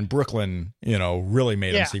Brooklyn, really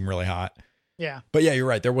made them seem really hot. Yeah. But yeah, you're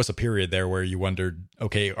right. There was a period there where you wondered,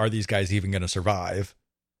 okay, are these guys even going to survive?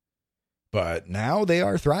 But now they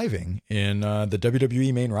are thriving in the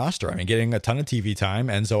WWE main roster. I mean, getting a ton of TV time.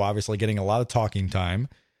 Enzo obviously getting a lot of talking time.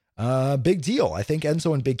 Big deal. I think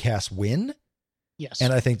Enzo and Big Cass win. Yes.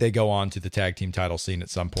 And I think they go on to the tag team title scene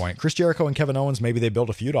at some point. Chris Jericho and Kevin Owens, maybe they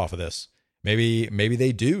build a feud off of this. Maybe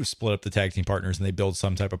they do split up the tag team partners and they build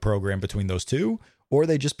some type of program between those two, or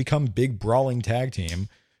they just become big brawling tag team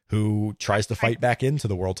who tries to fight back into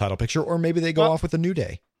the world title picture, or maybe they go off with a New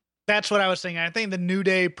Day. That's what I was thinking. I think the New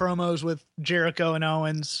Day promos with Jericho and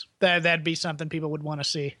Owens, that'd be something people would want to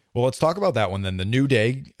see. Well, let's talk about that one then. The New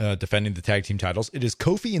Day defending the tag team titles. It is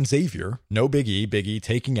Kofi and Xavier. No Big E. Big E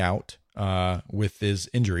taking out with his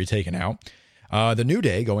injury taken out. The New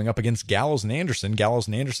Day going up against Gallows and Anderson. Gallows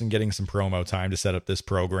and Anderson getting some promo time to set up this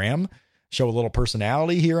program. Show a little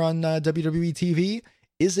personality here on WWE TV.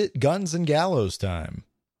 Is it Guns and Gallows time?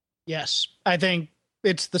 Yes. I think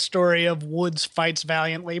it's the story of Woods fights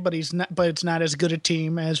valiantly, but it's not as good a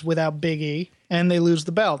team as without Big E, and they lose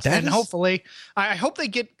the belts. Hopefully, I hope they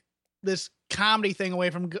get this comedy thing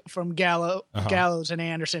away from Gallows and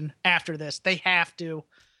Anderson after this. They have to.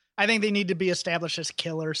 I think they need to be established as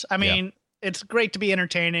killers. I mean, It's great to be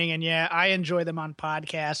entertaining, and I enjoy them on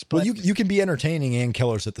podcasts. But well, you can be entertaining and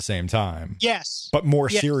killers at the same time. Yes. But more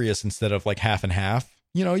serious instead of like half and half.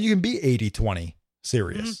 You can be 80-20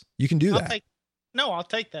 serious. Mm-hmm. You can do that. I'll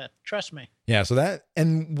take that. Trust me. Yeah. So that,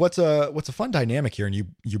 and what's a fun dynamic here, and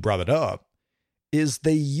you brought it up, is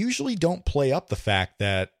they usually don't play up the fact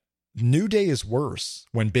that New Day is worse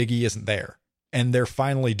when Big E isn't there, and they're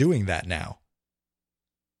finally doing that now.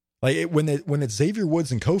 Like when it's Xavier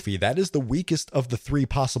Woods and Kofi, that is the weakest of the three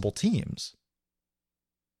possible teams.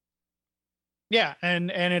 Yeah,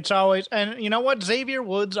 and it's always, and you know what? Xavier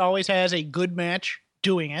Woods always has a good match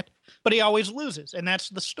doing it, but he always loses, and that's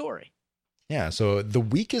the story. Yeah, so the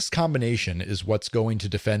weakest combination is what's going to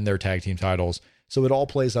defend their tag team titles. So it all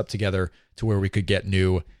plays up together to where we could get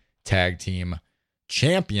new tag team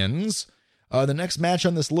champions. The next match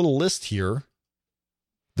on this little list here,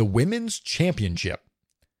 the Women's Championship.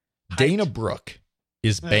 Dana Brooke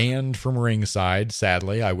is banned from ringside,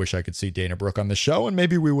 sadly. I wish I could see Dana Brooke on the show, and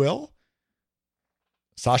maybe we will.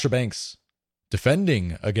 Sasha Banks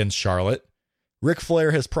defending against Charlotte. Ric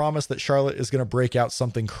Flair has promised that Charlotte is going to break out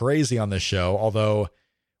something crazy on this show, although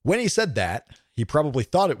when he said that, he probably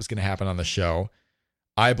thought it was going to happen on the show.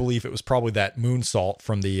 I believe it was probably that moonsault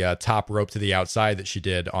from the top rope to the outside that she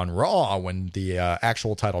did on Raw when the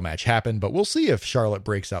actual title match happened, but we'll see if Charlotte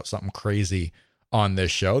breaks out something crazy on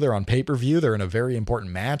this show. They're on pay-per-view. They're in a very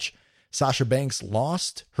important match. Sasha Banks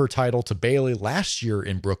lost her title to Bayley last year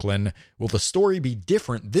in Brooklyn. Will the story be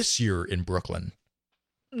different this year in Brooklyn?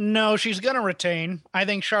 No, she's going to retain. I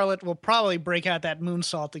think Charlotte will probably break out that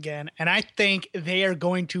moonsault again. And I think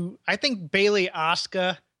I think Bayley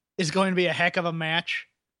Asuka is going to be a heck of a match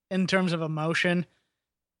in terms of emotion.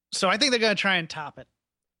 So I think they're going to try and top it.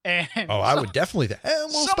 And I would definitely.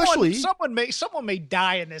 Someone may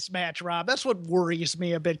die in this match, Rob. That's what worries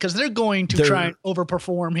me a bit, because they're going to try and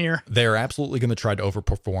overperform here. They're absolutely going to try to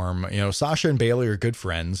overperform. Sasha and Bayley are good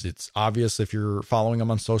friends. It's obvious if you're following them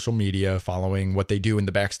on social media, following what they do in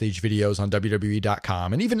the backstage videos on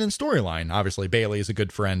WWE.com, and even in storyline. Obviously, Bayley is a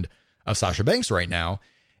good friend of Sasha Banks right now,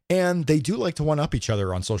 and they do like to one-up each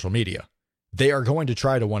other on social media. They are going to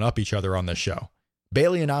try to one-up each other on this show.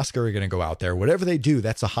 Bailey and Asuka are going to go out there. Whatever they do,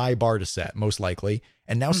 that's a high bar to set, most likely.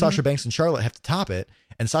 And now Sasha Banks and Charlotte have to top it.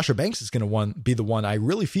 And Sasha Banks is going to be the one I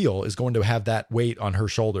really feel is going to have that weight on her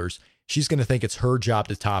shoulders. She's going to think it's her job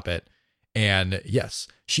to top it. And yes,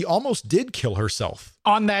 she almost did kill herself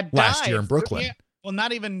on that last dive. year in Brooklyn. Yeah. Well,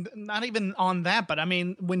 not even on that, but I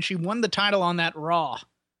mean, when she won the title on that Raw,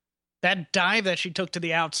 that dive that she took to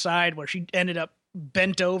the outside where she ended up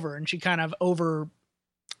bent over and she kind of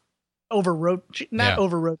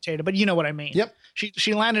over-rotated, but you know what I mean. Yep.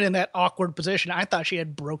 She landed in that awkward position. I thought she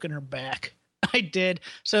had broken her back. I did.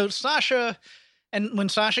 So Sasha, and when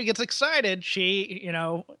Sasha gets excited, she,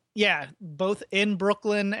 both in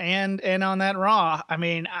Brooklyn and on that Raw, I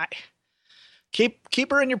mean, I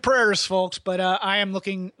keep her in your prayers, folks, but I am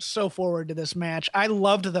looking so forward to this match. I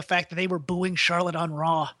loved the fact that they were booing Charlotte on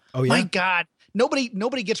Raw. Oh, yeah? My God.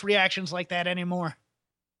 Nobody gets reactions like that anymore.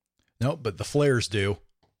 No, but the Flares do.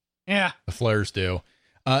 Yeah. The Flares do.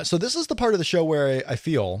 So this is the part of the show where I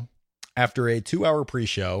feel after a 2-hour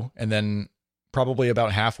pre-show and then probably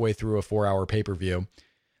about halfway through a 4-hour pay-per-view,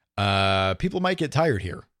 people might get tired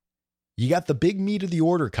here. You got the big meat of the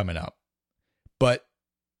order coming up, but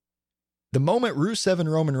the moment Rusev and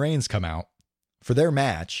Roman Reigns come out for their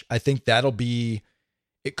match, I think it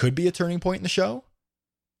could be a turning point in the show,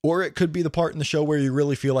 or it could be the part in the show where you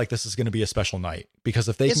really feel like this is going to be a special night, because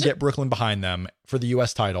if they can get Brooklyn behind them for the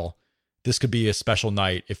US title, this could be a special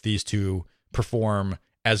night if these two perform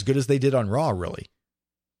as good as they did on Raw, really.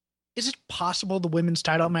 Is it possible the women's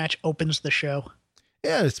title match opens the show?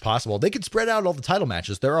 Yeah, it's possible. They could spread out all the title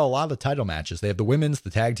matches. There are a lot of title matches. They have the women's, the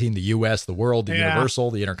tag team, the US, the world, the universal,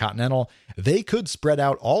 the intercontinental. They could spread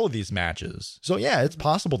out all of these matches. So yeah, it's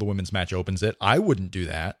possible the women's match opens it. I wouldn't do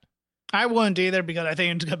that. I wouldn't either, because I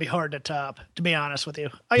think it's going to be hard to top, to be honest with you.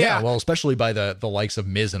 Oh, yeah, well, especially by the likes of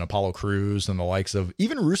Miz and Apollo Crews and the likes of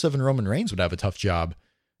even Rusev and Roman Reigns would have a tough job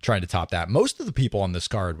trying to top that. Most of the people on this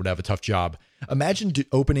card would have a tough job. Imagine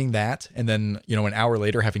opening that and then, an hour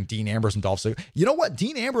later having Dean Ambrose and Dolph Ziggler. You know what?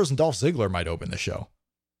 Dean Ambrose and Dolph Ziggler might open the show.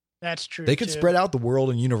 That's true. They could spread out the world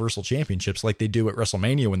and universal championships like they do at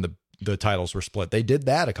WrestleMania when the titles were split. They did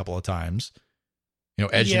that a couple of times.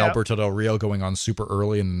 Edge and Alberto Del Rio going on super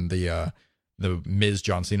early and the Miz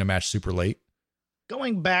John Cena match super late.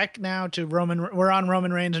 Going back now to we're on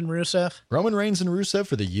Roman Reigns and Rusev. Roman Reigns and Rusev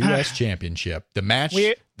for the U.S. Championship. The match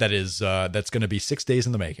that's going to be 6 days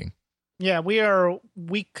in the making. Yeah, we are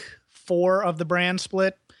week 4 of the brand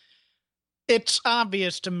split. It's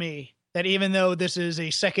obvious to me that even though this is a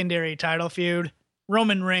secondary title feud,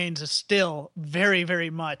 Roman Reigns is still very, very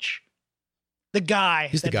much the guy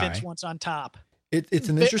Vince wants on top. It's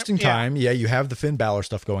an interesting time. Yeah, you have the Finn Balor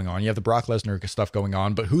stuff going on. You have the Brock Lesnar stuff going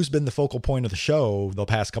on. But who's been the focal point of the show the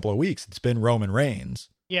past couple of weeks? It's been Roman Reigns.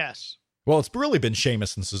 Yes. Well, it's really been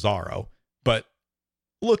Sheamus and Cesaro. But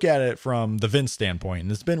look at it from the Vince standpoint,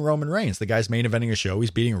 and it's been Roman Reigns. The guy's main eventing a show.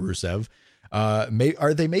 He's beating Rusev.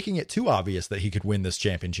 Are they making it too obvious that he could win this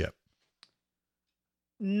championship?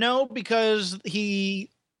 No, because I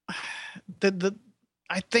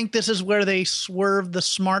think this is where they swerve the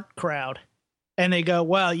smart crowd. And they go,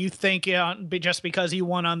 well, you think just because he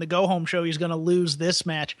won on the go-home show, he's going to lose this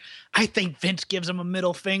match. I think Vince gives him a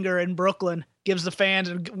middle finger in Brooklyn, gives the fans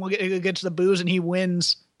and gets the boos, and he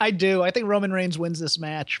wins. I do. I think Roman Reigns wins this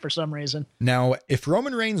match for some reason. Now, if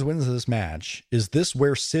Roman Reigns wins this match, is this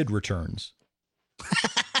where Sid returns?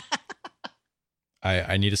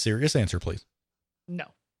 I need a serious answer, please. No.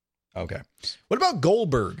 Okay. What about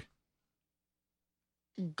Goldberg?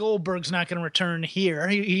 Goldberg's not going to return here.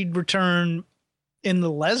 He'd return in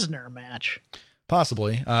the Lesnar match.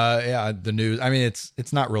 Possibly. The news. I mean,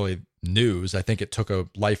 it's not really news. I think it took a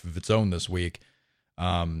life of its own this week.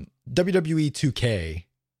 WWE 2K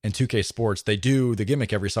and 2K Sports, they do the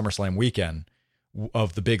gimmick every SummerSlam weekend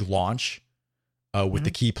of the big launch with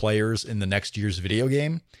the key players in the next year's video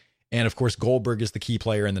game. And of course, Goldberg is the key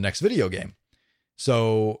player in the next video game.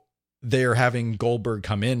 So they're having Goldberg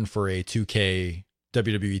come in for a WWE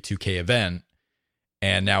 2K event.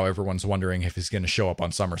 And now everyone's wondering if he's going to show up on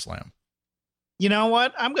SummerSlam. You know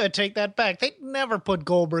what? I'm going to take that back. They never put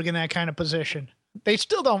Goldberg in that kind of position. They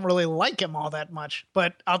still don't really like him all that much.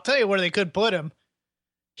 But I'll tell you where they could put him.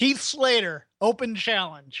 Heath Slater, open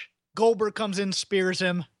challenge. Goldberg comes in, spears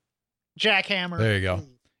him. Jackhammer. There you go.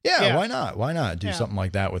 Yeah, why not? Why not do something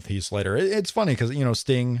like that with Heath Slater? It's funny because,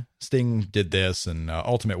 Sting did this and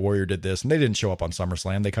Ultimate Warrior did this, and they didn't show up on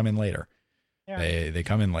SummerSlam. They come in later. Yeah. They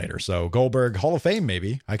come in later. So Goldberg, Hall of Fame,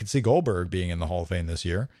 maybe. I could see Goldberg being in the Hall of Fame this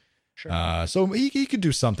year. Sure. So he could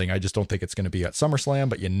do something. I just don't think it's going to be at SummerSlam,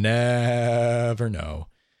 but you never know.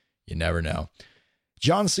 You never know.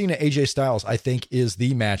 John Cena, AJ Styles, I think, is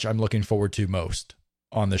the match I'm looking forward to most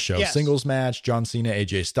on the show. Yes. Singles match, John Cena,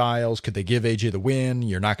 AJ Styles. Could they give AJ the win?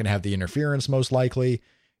 You're not going to have the interference most likely.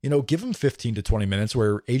 Give him 15 to 20 minutes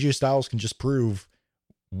where AJ Styles can just prove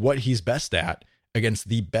what he's best at against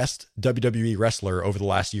the best WWE wrestler over the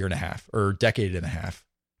last year and a half or decade and a half,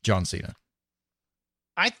 John Cena.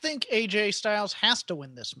 I think AJ Styles has to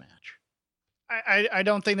win this match. I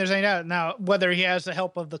don't think there's any doubt. Now, whether he has the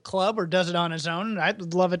help of the club or does it on his own,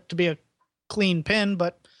 I'd love it to be a clean pin,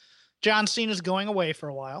 but John Cena's going away for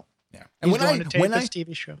a while. Yeah. And he's going to tape his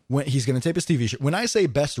TV show. When he's going to tape his TV show. When I say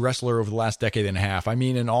best wrestler over the last decade and a half, I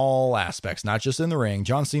mean in all aspects, not just in the ring.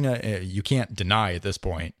 John Cena, you can't deny at this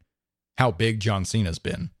point how big John Cena's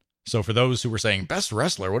been. So for those who were saying best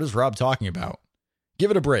wrestler, what is Rob talking about?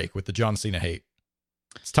 Give it a break with the John Cena hate.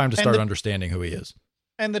 It's time to start understanding who he is.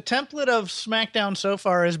 And the template of SmackDown so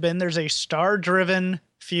far has been there's a star-driven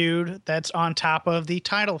feud that's on top of the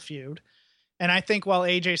title feud. And I think while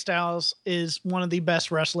AJ Styles is one of the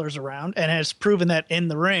best wrestlers around and has proven that in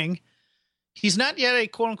the ring, he's not yet a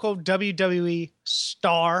quote-unquote WWE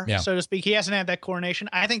star, so to speak. He hasn't had that coronation.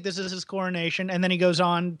 I think this is his coronation, and then he goes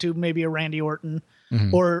on to maybe a Randy Orton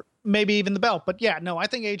or maybe even the belt. But yeah, no, I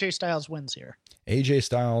think AJ Styles wins here. AJ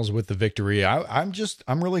Styles with the victory. I'm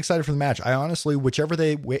really excited for the match. I honestly, whichever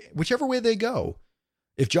way they go,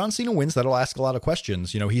 if John Cena wins, that'll ask a lot of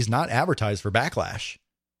questions. He's not advertised for Backlash.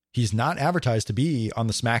 He's not advertised to be on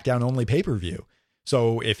the SmackDown only pay-per-view.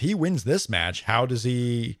 So if he wins this match, how does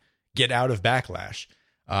he get out of Backlash?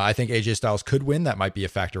 I think AJ Styles could win. That might be a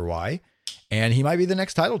factor why. And he might be the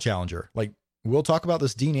next title challenger. Like, we'll talk about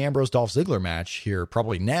this Dean Ambrose-Dolph Ziggler match here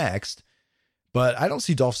probably next. But I don't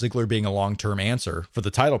see Dolph Ziggler being a long-term answer for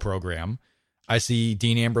the title program. I see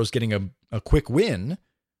Dean Ambrose getting a quick win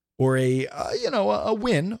or a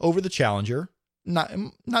win over the challenger. Not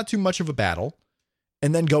too much of a battle.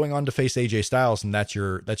 And then going on to face AJ Styles, and that's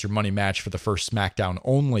your money match for the first SmackDown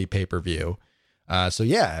only pay-per-view. So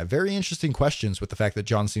yeah, very interesting questions with the fact that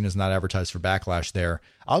John Cena is not advertised for Backlash there.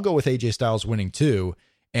 I'll go with AJ Styles winning too,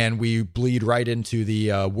 and we bleed right into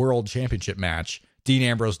the World Championship match, Dean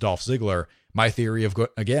Ambrose, Dolph Ziggler. My theory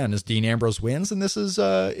again is Dean Ambrose wins, and this is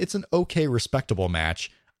it's an okay, respectable match.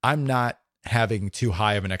 I'm not having too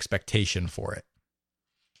high of an expectation for it.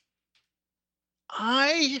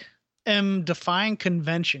 I am defying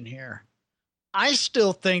convention here. I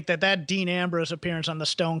still think that Dean Ambrose appearance on the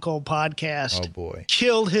Stone Cold podcast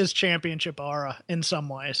killed his championship aura in some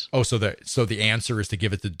ways. Oh, so the answer is to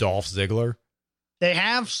give it to Dolph Ziggler? They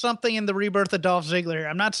have something in the rebirth of Dolph Ziggler here.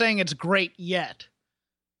 I'm not saying it's great yet,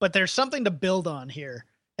 but there's something to build on here,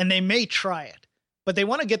 and they may try it. But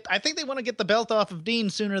I think they want to get the belt off of Dean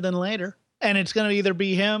sooner than later, and it's going to either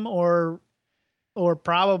be him or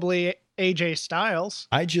probably AJ Styles.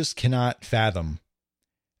 I just cannot fathom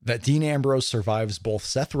that Dean Ambrose survives both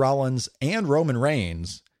Seth Rollins and Roman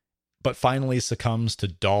Reigns, but finally succumbs to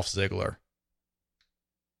Dolph Ziggler.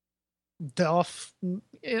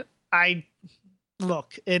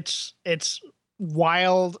 It's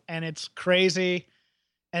wild and it's crazy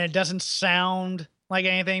and it doesn't sound like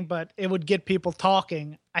anything, but it would get people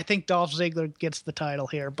talking. I think Dolph Ziggler gets the title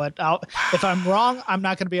here, but if I'm wrong, I'm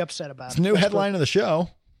not going to be upset about it. It's a new headline of the show.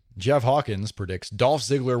 Jeff Hawkins predicts Dolph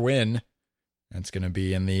Ziggler win. That's going to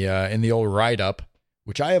be in the old write-up,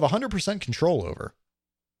 which I have 100% control over.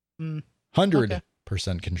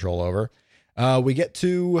 100% control over. We get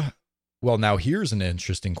to, now here's an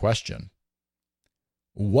interesting question.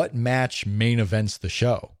 What match main events the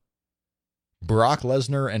show? Brock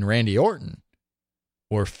Lesnar and Randy Orton,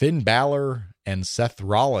 or Finn Balor and Seth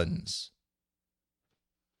Rollins?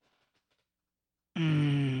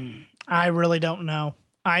 I really don't know.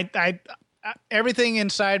 I everything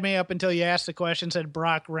inside me up until you asked the question said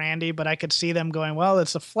Brock, Randy, but I could see them going, well,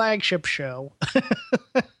 it's a flagship show.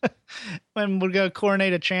 And we're going to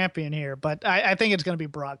coronate a champion here. But I think it's going to be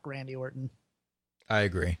Brock, Randy Orton. I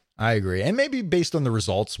agree. And maybe based on the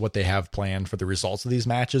results, what they have planned for the results of these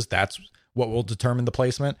matches, that's what will determine the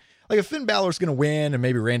placement. Like if Finn Balor's going to win and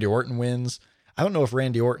maybe Randy Orton wins, I don't know if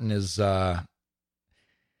Randy Orton is...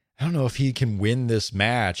 I don't know if he can win this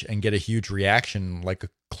match and get a huge reaction, like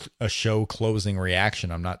a show closing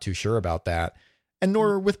reaction. I'm not too sure about that. And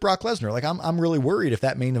nor with Brock Lesnar. Like I'm really worried if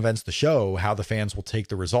that main events the show, how the fans will take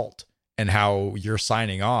the result and how you're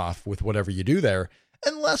signing off with whatever you do there.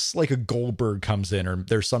 Unless like a Goldberg comes in or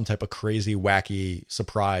there's some type of crazy, wacky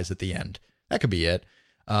surprise at the end. That could be it.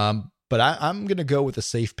 But I'm going to go with a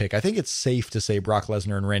safe pick. I think it's safe to say Brock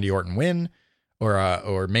Lesnar and Randy Orton win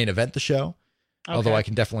or main event the show. Okay. Although I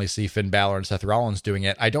can definitely see Finn Balor and Seth Rollins doing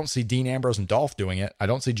it. I don't see Dean Ambrose and Dolph doing it. I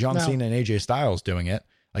don't see John Cena and AJ Styles doing it.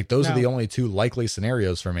 Like those are the only two likely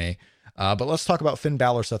scenarios for me. But let's talk about Finn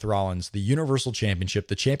Balor, Seth Rollins, the Universal Championship,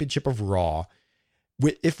 the Championship of Raw.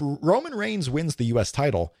 If Roman Reigns wins the U.S.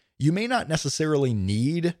 title, you may not necessarily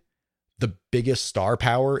need the biggest star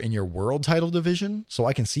power in your world title division. So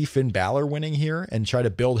I can see Finn Balor winning here and try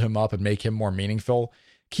to build him up and make him more meaningful.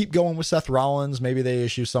 Keep going with Seth Rollins. Maybe they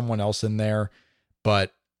issue someone else in there.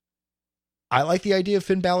 But I like the idea of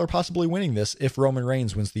Finn Balor possibly winning this if Roman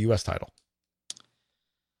Reigns wins the U.S. title.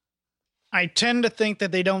 I tend to think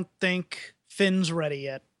that they don't think Finn's ready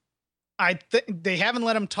yet. They haven't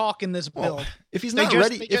let him talk in this build. Well, if he's not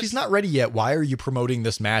ready, if he's not ready yet, why are you promoting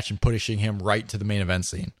this match and pushing him right to the main event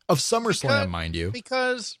scene of SummerSlam, mind you?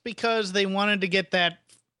 Because they wanted to get that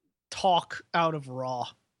talk out of Raw.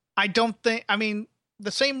 I don't think. I mean,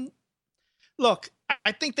 the same. Look,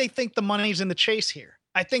 I think they think the money's in the chase here.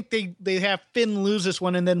 I think they have Finn lose this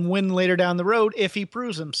one and then win later down the road if he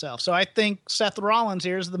proves himself. So I think Seth Rollins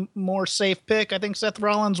here is the more safe pick. I think Seth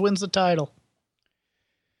Rollins wins the title.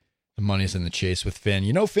 The money's in the chase with Finn.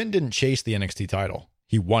 You know, Finn didn't chase the NXT title.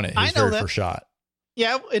 He won it his very first shot.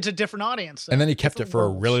 Yeah, it's a different audience. And then he kept it for a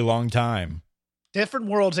really long time. Different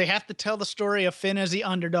worlds. They have to tell the story of Finn as the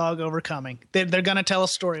underdog overcoming. They're going to tell a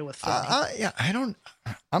story with Finn.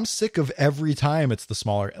 I'm sick of every time it's the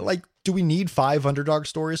smaller. Like, do we need 5 underdog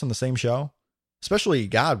stories on the same show? Especially,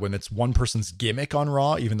 God, when it's one person's gimmick on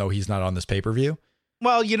Raw, even though he's not on this pay-per-view.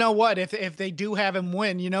 Well, you know what? If they do have him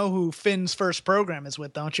win, you know who Finn's first program is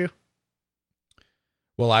with, don't you?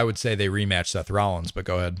 Well, I would say they rematch Seth Rollins, but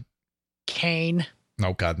go ahead. Kane.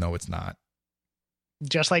 No, God, no, it's not.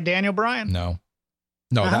 Just like Daniel Bryan. No,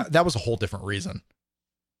 that was a whole different reason.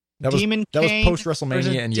 That Demon was Kane post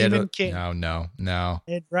WrestleMania, and yet no.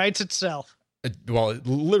 It writes itself. It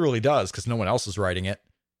literally does, because no one else is writing it.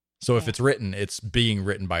 So if it's written, it's being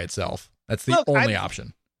written by itself. That's the only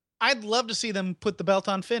option. I'd love to see them put the belt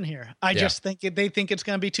on Finn here. I just think they think it's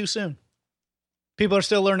going to be too soon. People are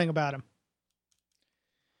still learning about him.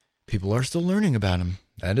 People are still learning about him.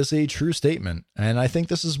 That is a true statement. And I think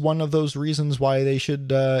this is one of those reasons why they should,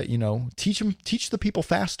 teach the people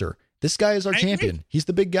faster. This guy is our champion. Agree. He's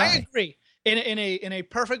the big guy. I agree. In a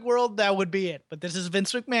perfect world, that would be it. But this is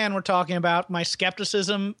Vince McMahon we're talking about. My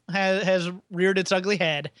skepticism has reared its ugly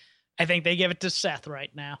head. I think they give it to Seth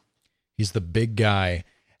right now. He's the big guy.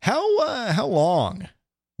 How long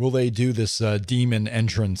will they do this demon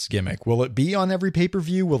entrance gimmick? Will it be on every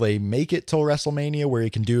pay-per-view? Will they make it till WrestleMania where he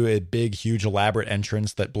can do a big, huge, elaborate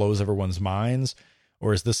entrance that blows everyone's minds?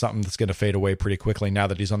 Or is this something that's going to fade away pretty quickly now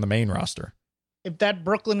that he's on the main roster? If that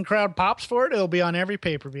Brooklyn crowd pops for it, it'll be on every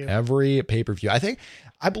pay-per-view. Every pay-per-view.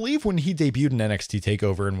 I believe when he debuted in NXT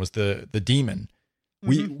TakeOver and was the demon,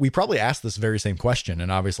 we probably asked this very same question,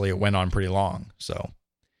 and obviously it went on pretty long. So,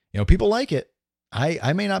 people like it.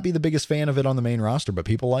 I may not be the biggest fan of it on the main roster, but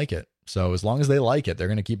people like it. So as long as they like it, they're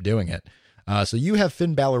going to keep doing it. So you have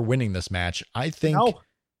Finn Balor winning this match. I think. No,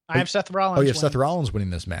 I have Seth Rollins. Oh, you have Seth Rollins winning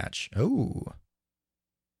this match. Oh,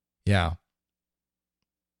 yeah.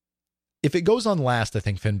 If it goes on last, I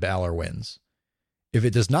think Finn Balor wins. If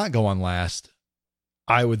it does not go on last,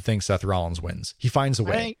 I would think Seth Rollins wins. He finds a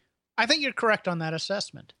way. I think you're correct on that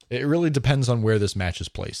assessment. It really depends on where this match is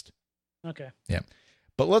placed. Okay. Yeah.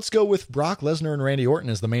 But let's go with Brock Lesnar and Randy Orton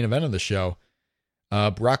as the main event of the show.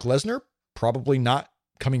 Brock Lesnar probably not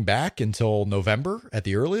coming back until November at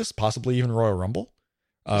the earliest, possibly even Royal Rumble.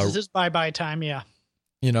 This is his bye-bye time, yeah.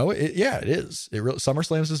 It is.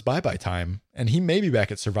 SummerSlam's his bye-bye time, and he may be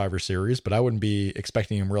back at Survivor Series, but I wouldn't be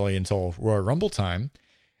expecting him really until Royal Rumble time.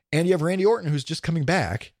 And you have Randy Orton, who's just coming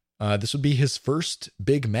back. This would be his first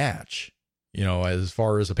big match, as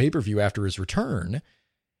far as a pay-per-view after his return.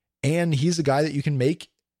 And he's a guy that you can make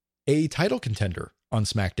a title contender on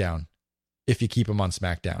SmackDown if you keep him on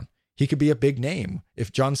SmackDown. He could be a big name.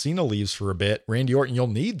 If John Cena leaves for a bit, Randy Orton, you'll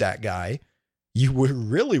need that guy. You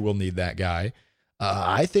really will need that guy.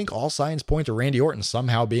 I think all signs point to Randy Orton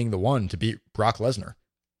somehow being the one to beat Brock Lesnar.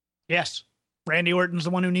 Yes. Randy Orton's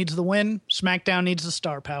the one who needs the win. SmackDown needs the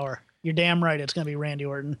star power. You're damn right. It's going to be Randy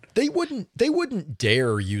Orton. They wouldn't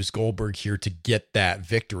dare use Goldberg here to get that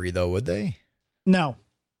victory, though, would they? No.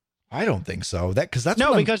 I don't think so. That's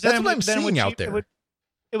what I'm seeing out there.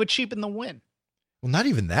 It would cheapen the win. Well, not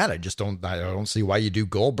even that. I don't see why you do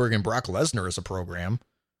Goldberg and Brock Lesnar as a program.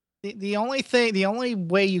 The only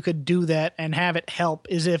way you could do that and have it help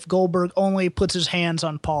is if Goldberg only puts his hands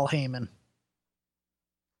on Paul Heyman.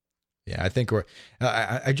 Yeah, I think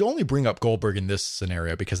I only bring up Goldberg in this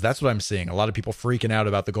scenario because that's what I'm seeing. A lot of people freaking out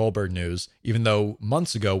about the Goldberg news, even though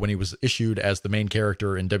months ago when he was issued as the main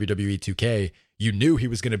character in WWE 2K, you knew he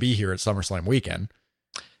was going to be here at SummerSlam weekend.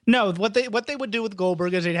 No, what they would do with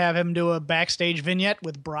Goldberg is they'd have him do a backstage vignette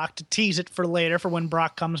with Brock to tease it for later, for when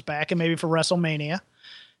Brock comes back and maybe for WrestleMania.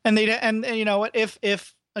 And and you know what, if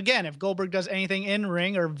Goldberg does anything in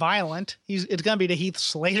ring or violent, it's going to be to Heath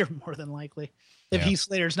Slater more than likely. If Heath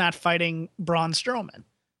Slater's not fighting Braun Strowman.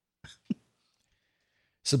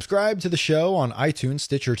 Subscribe to the show on iTunes,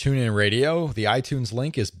 Stitcher, TuneIn Radio. The iTunes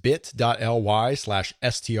link is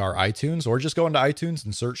bit.ly/STRiTunes, or just go into iTunes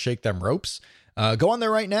and search Shake Them Ropes. Go on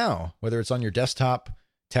there right now, whether it's on your desktop,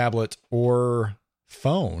 tablet, or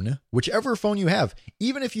phone, whichever phone you have.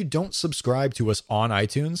 Even if you don't subscribe to us on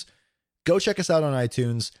iTunes, go check us out on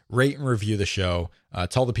iTunes, rate and review the show.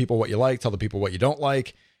 Tell the people what you like, tell the people what you don't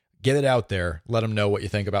like. Get it out there. Let them know what you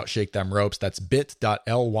think about Shake Them Ropes. That's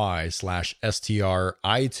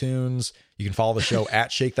bit.ly/STRiTunes. You can follow the show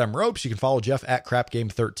at Shake Them Ropes. You can follow Jeff at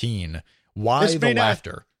CrapGame13. Why the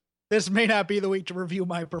laughter? This may not be the week to review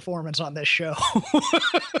my performance on this show.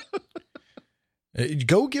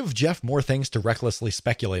 Go give Jeff more things to recklessly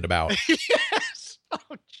speculate about. Yes. Oh,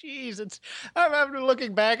 jeez. I'm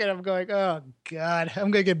looking back and I'm going, oh, God,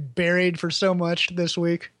 I'm going to get buried for so much this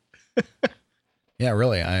week. Yeah,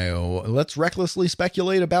 really. Let's recklessly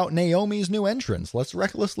speculate about Naomi's new entrance. Let's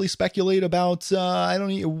recklessly speculate about,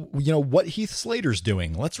 what Heath Slater's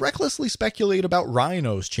doing. Let's recklessly speculate about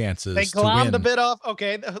Rhino's chances They glommed a bit off.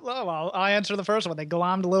 Okay, well, I'll answer the first one. They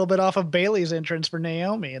glommed a little bit off of Bayley's entrance for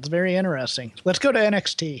Naomi. It's very interesting. Let's go to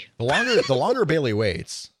NXT. The longer Bayley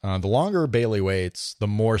waits, the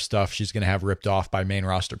more stuff she's going to have ripped off by main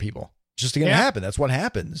roster people. Just going to happen. That's what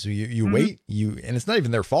happens. You wait, and it's not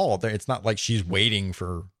even their fault. It's not like she's waiting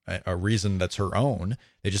for a reason that's her own.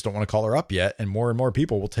 They just don't want to call her up yet. And more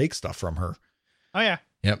people will take stuff from her. Oh yeah.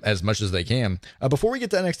 Yep. As much as they can. Before we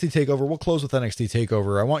get to NXT TakeOver, we'll close with NXT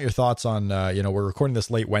TakeOver. I want your thoughts on, we're recording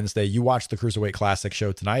this late Wednesday. You watched the Cruiserweight Classic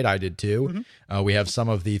show tonight. I did too. Mm-hmm. We have some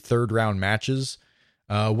of the third round matches.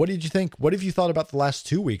 What did you think? What have you thought about the last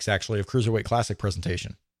 2 weeks actually of Cruiserweight Classic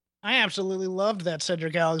presentation? I absolutely loved that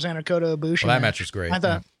Cedric Alexander Kota Ibushi. Well, that match was great. I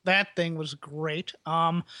thought that thing was great.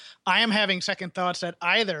 I am having second thoughts that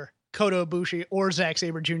either Kota Ibushi or Zack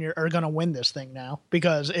Sabre Jr. are going to win this thing now,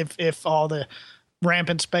 because if all the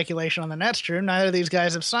rampant speculation on the net's true, neither of these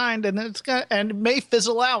guys have signed, and it may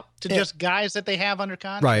fizzle out to just guys that they have under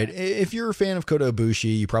contract. Right. If you're a fan of Kota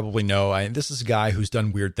Ibushi, you probably know this is a guy who's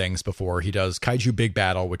done weird things before. He does Kaiju Big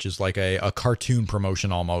Battle, which is like a cartoon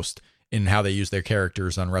promotion almost, in how they use their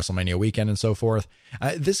characters on WrestleMania weekend and so forth.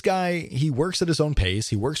 This guy, he works at his own pace.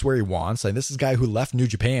 He works where he wants. And this is a guy who left New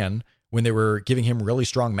Japan when they were giving him really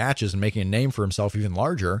strong matches and making a name for himself even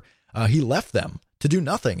larger. He left them to do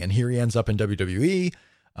nothing. And here he ends up in WWE.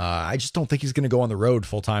 I just don't think he's going to go on the road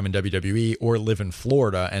full time in WWE or live in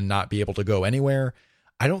Florida and not be able to go anywhere.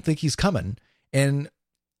 I don't think he's coming. And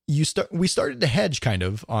we started to hedge kind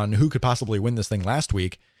of on who could possibly win this thing last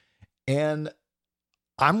week. And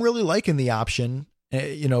I'm really liking the option,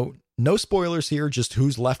 no spoilers here, just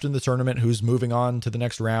who's left in the tournament, who's moving on to the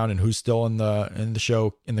next round, and who's still in the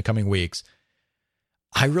show in the coming weeks.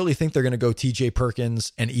 I really think they're going to go TJ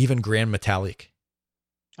Perkins and even Grand Metalik.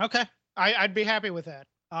 Okay. I'd be happy with that.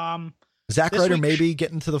 Zack Ryder maybe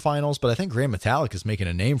getting to the finals, but I think Grand Metalik is making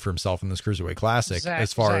a name for himself in this Cruiserweight Classic. Zack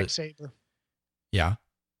Sabre. Yeah.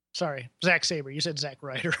 Sorry, Zack Sabre. You said Zack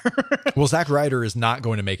Ryder. Well, Zack Ryder is not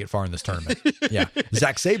going to make it far in this tournament. Yeah.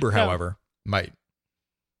 Zack Sabre, however, might.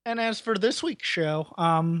 And as for this week's show,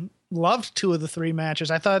 loved 2 of the 3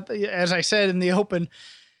 matches. I thought, as I said in the open,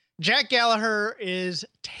 Jack Gallagher is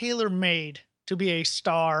tailor-made to be a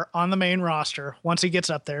star on the main roster once he gets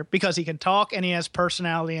up there, because he can talk and he has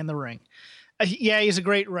personality in the ring. Yeah, he's a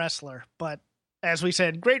great wrestler, but as we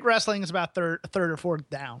said, great wrestling is about third or fourth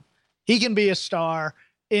down. He can be a star.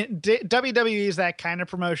 WWE is that kind of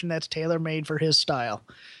promotion that's tailor-made for his style.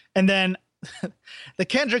 And then the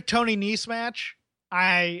Kendrick Tony Nese match,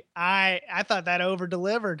 I thought that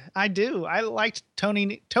over-delivered. I do. I liked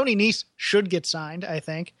Tony Nese should get signed, I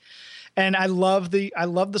think. And I love the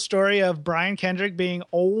story of Brian Kendrick being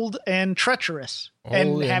old and treacherous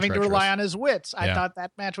and having to rely on his wits. I thought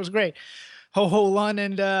that match was great. Ho Ho Lun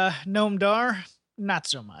and Noam Dar, not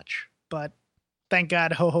so much. But thank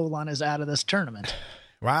God Ho Ho Lun is out of this tournament.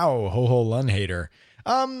 Wow, Ho Ho Lun hater.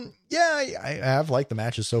 I have liked the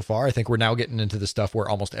matches so far. I think we're now getting into the stuff where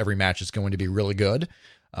almost every match is going to be really good,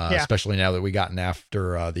 especially now that we gotten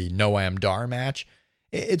after the Noam Dar match.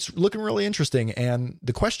 It's looking really interesting, and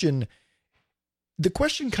the question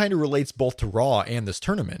kind of relates both to Raw and this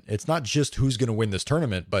tournament. It's not just who's going to win this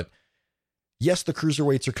tournament, but yes, the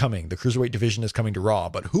cruiserweights are coming. The cruiserweight division is coming to Raw,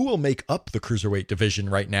 but who will make up the cruiserweight division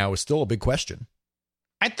right now is still a big question.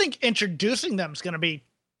 I think introducing them is going to be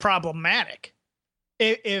problematic.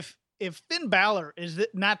 if Finn Balor is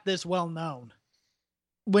not this well known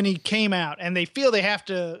when he came out, and they feel they have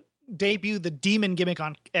to debut the demon gimmick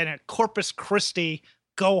on a Corpus Christi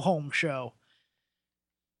go home show,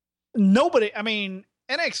 nobody. I mean,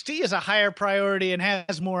 NXT is a higher priority and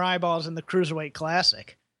has more eyeballs in the Cruiserweight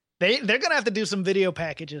Classic. They're going to have to do some video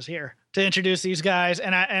packages here to introduce these guys,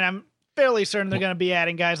 and I'm fairly certain they're going to be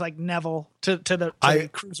adding guys like Neville to the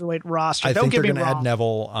Cruiserweight roster. I think they're going to add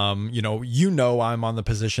Neville. I'm on the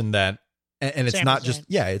position that, and it's not just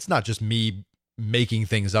it's not just me making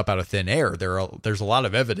things up out of thin air. There's a lot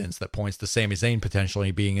of evidence that points to Sami Zayn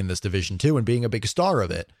potentially being in this division too and being a big star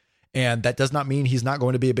of it. And that does not mean he's not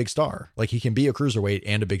going to be a big star. Like, he can be a cruiserweight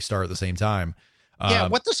and a big star at the same time.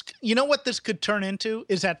 What this could turn into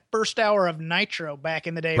is that first hour of Nitro back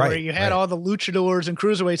in the day, where you had all the luchadors and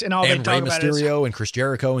cruiserweights, and all they talk about is Rey Mysterio and Chris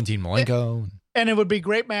Jericho and Dean Malenko. And it would be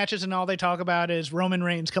great matches, and all they talk about is Roman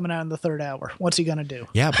Reigns coming out in the third hour. What's he going to do?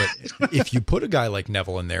 Yeah, but if you put a guy like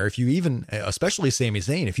Neville in there, if you even, especially Sami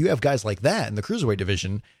Zayn, if you have guys like that in the cruiserweight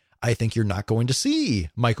division, I think you're not going to see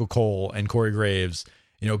Michael Cole and Corey Graves,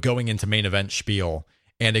 going into main event spiel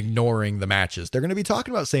and ignoring the matches. They're going to be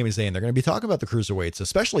talking about Sami Zayn. They're going to be talking about the cruiserweights,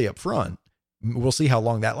 especially up front. We'll see how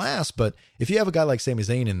long that lasts. But if you have a guy like Sami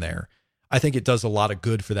Zayn in there, I think it does a lot of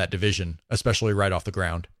good for that division, especially right off the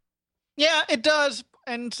ground. Yeah, it does.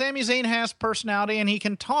 And Sami Zayn has personality and he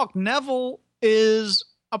can talk. Neville is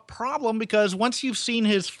a problem because once you've seen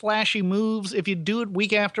his flashy moves, if you do it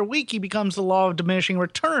week after week, he becomes the law of diminishing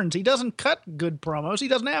returns. He doesn't cut good promos. He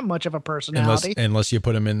doesn't have much of a personality. Unless you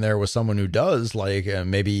put him in there with someone who does, like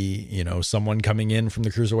maybe, someone coming in from the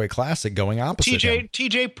Cruiserweight Classic going opposite him.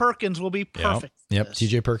 TJ Perkins will be perfect. Yep.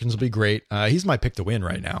 TJ Perkins will be great. He's my pick to win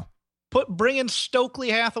right now. Bring in Stokely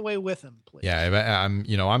Hathaway with him, please. Yeah,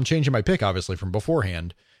 I'm changing my pick, obviously, from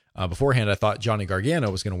beforehand. Beforehand, I thought Johnny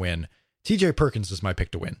Gargano was going to win. TJ Perkins is my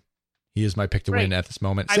pick to win. He is my pick to win at this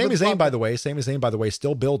moment. Sami Zayn, by the way,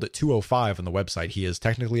 still billed at 205 on the website. He is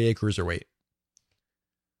technically a cruiserweight.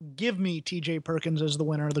 Give me TJ Perkins as the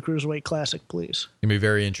winner of the Cruiserweight Classic, please. It's going to be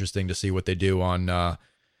very interesting to see what they do on...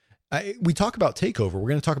 we talk about TakeOver. We're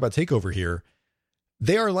going to talk about TakeOver here.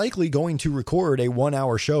 They are likely going to record a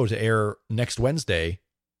 1-hour show to air next Wednesday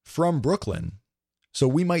from Brooklyn. So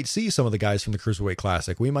we might see some of the guys from the Cruiserweight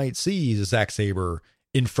Classic. We might see Zack Sabre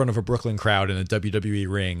in front of a Brooklyn crowd in a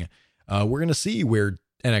WWE ring. We're going to see where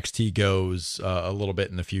NXT goes a little bit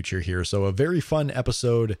in the future here. So a very fun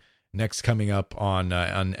episode next coming up on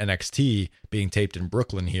NXT being taped in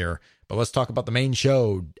Brooklyn here. But let's talk about the main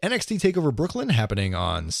show. NXT TakeOver Brooklyn happening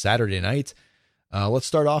on Saturday night. Let's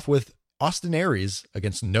start off with Austin Aries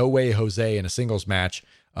against No Way Jose in a singles match.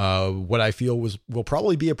 What I feel will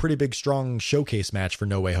probably be a pretty big, strong showcase match for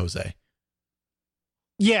No Way Jose.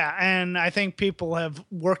 Yeah, and I think people have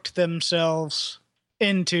worked themselves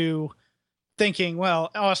into thinking,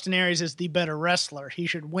 well, Austin Aries is the better wrestler. He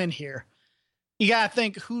should win here. You got to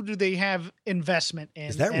think, who do they have investment in?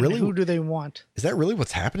 Is that really, who do they want? Is that really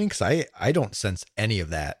what's happening? Because I don't sense any of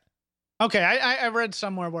that. Okay, I read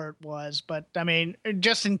somewhere where it was, but I mean,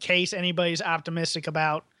 just in case anybody's optimistic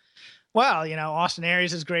about, well, Austin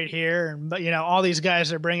Aries is great here, and all these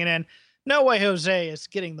guys they're bringing in. No Way Jose is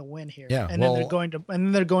getting the win here, then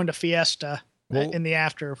they're going to Fiesta in the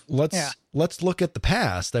after. Let's look at the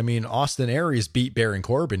past. I mean, Austin Aries beat Baron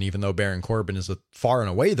Corbin, even though Baron Corbin is far and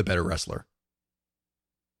away the better wrestler.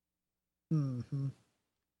 Mm-hmm.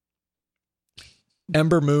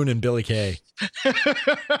 Ember Moon and Billie Kay.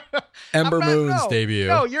 Moon's debut.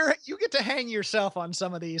 No, you get to hang yourself on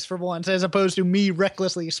some of these for once, as opposed to me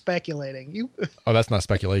recklessly speculating. Oh, that's not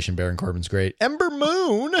speculation. Baron Corbin's great. Ember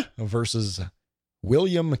Moon versus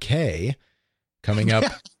William Kay coming up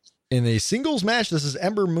in a singles match. This is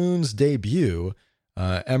Ember Moon's debut.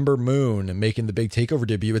 Ember Moon making the big TakeOver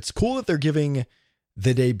debut. It's cool that they're giving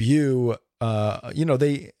the debut.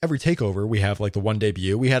 Every TakeOver we have like the one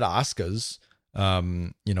debut. We had Asuka's.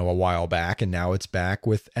 A while back, and now it's back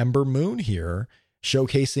with Ember Moon here,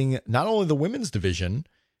 showcasing not only the women's division,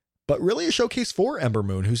 but really a showcase for Ember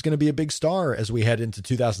Moon, who's going to be a big star as we head into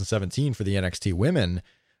 2017 for the NXT women.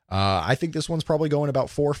 I think this one's probably going about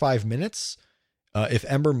 4 or 5 minutes. If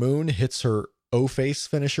Ember Moon hits her O-face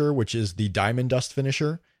finisher, which is the Diamond Dust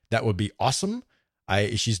finisher, that would be awesome.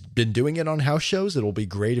 She's been doing it on house shows. It'll be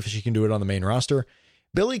great if she can do it on the main roster.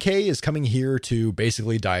 Billie Kay is coming here to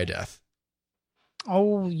basically die a death.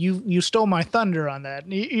 Oh, you stole my thunder on that.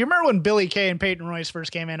 You remember when Billie Kay and Peyton Royce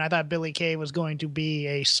first came in? I thought Billie Kay was going to be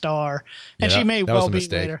a star, and she may well be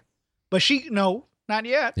later. But not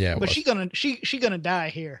yet. Yeah, but she's gonna die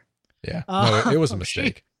here. Yeah, no, it was a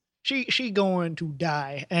mistake. She going to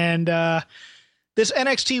die, and This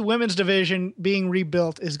NXT women's division being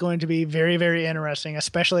rebuilt is going to be very, very interesting.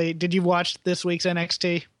 Especially, did you watch this week's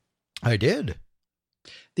NXT? I did.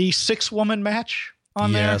 The 6-woman match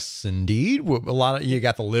on there? Yes, indeed. You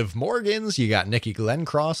got the Liv Morgans, you got Nikki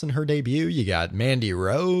Glenncross in her debut, you got Mandy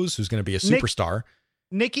Rose, who's going to be a superstar.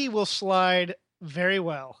 Nikki will slide very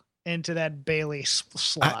well into that Bayley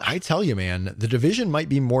slot. I tell you, man, the division might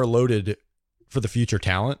be more loaded for the future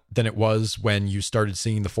talent than it was when you started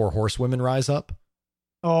seeing the 4 horsewomen rise up.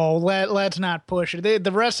 Oh, let's not push it.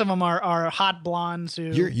 The rest of them are hot blondes.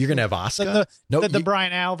 You're going to have Asuka? The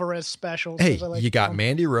Brian Alvarez specials. Hey, you got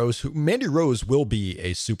Mandy Rose. Mandy Rose will be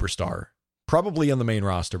a superstar, probably on the main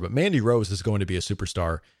roster, but Mandy Rose is going to be a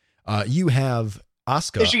superstar. You have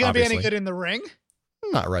Asuka. Is she going to be any good in the ring?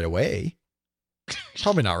 Not right away.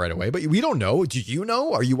 Probably not right away, but we don't know. Do you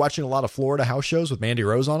know? Are you watching a lot of Florida house shows with Mandy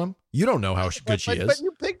Rose on them? You don't know how good she is. But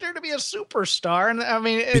you picked her to be a superstar, and I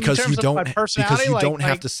mean, because in terms you don't of personality, because you don't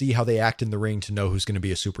have to see how they act in the ring to know who's going to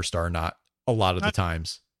be a superstar or not. A lot of the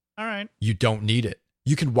times, all right, you don't need it.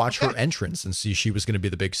 You can watch her entrance and see she was going to be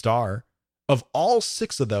the big star. Of all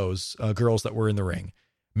 6 of those girls that were in the ring,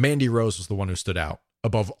 Mandy Rose was the one who stood out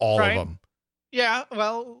above all of them. Yeah,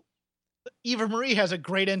 well, Eva Marie has a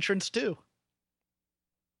great entrance too.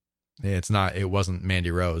 It wasn't Mandy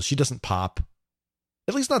Rose. She doesn't pop.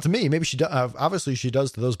 At least not to me. Maybe she does. Obviously, she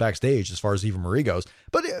does to those backstage as far as Eva Marie goes.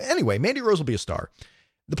 But anyway, Mandy Rose will be a star.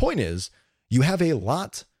 The point is, you have a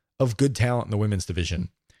lot of good talent in the women's division.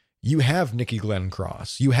 You have Nikki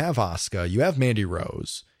Glenncross. You have Asuka. You have Mandy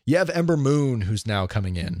Rose. You have Ember Moon, who's now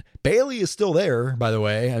coming in. Bayley is still there, by the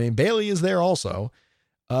way. I mean, Bayley is there also.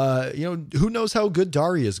 Who knows how good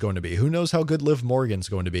Daria is going to be? Who knows how good Liv Morgan's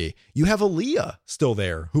going to be? You have Aaliyah still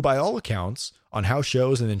there, who by all accounts on house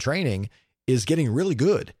shows and in training is getting really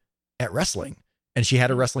good at wrestling. And she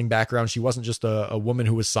had a wrestling background. She wasn't just a woman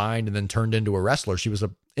who was signed and then turned into a wrestler. She was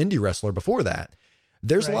an indie wrestler before that.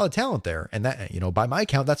 There's a lot of talent there. And that, by my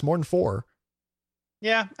count, that's more than 4.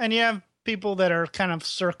 Yeah. And you have people that are kind of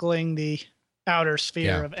circling the outer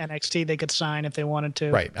sphere of NXT they could sign if they wanted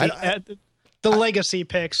to. Right. The legacy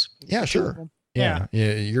picks. Yeah, sure. Yeah.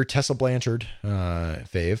 You're Tessa Blanchard,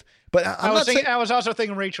 fave. But I was also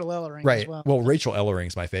thinking Rachel Ellering as well. Well, Rachel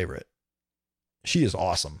Ellering's my favorite. She is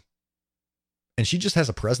awesome. And she just has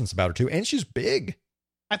a presence about her too. And she's big.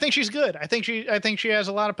 I think she's good. I think she has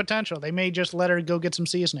a lot of potential. They may just let her go get some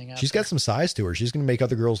seasoning. She's got some size to her. She's going to make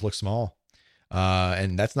other girls look small.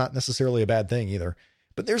 And that's not necessarily a bad thing either.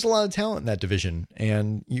 But there's a lot of talent in that division,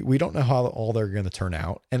 and we don't know how all they're going to turn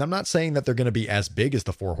out. And I'm not saying that they're going to be as big as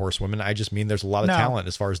the 4 horsewomen. I just mean there's a lot of talent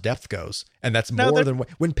as far as depth goes. And that's more than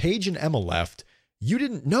when Paige and Emma left, you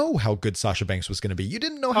didn't know how good Sasha Banks was going to be. You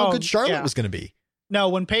didn't know how good Charlotte was going to be. No,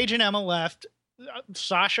 when Paige and Emma left,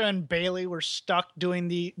 Sasha and Bayley were stuck doing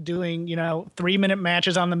 3-minute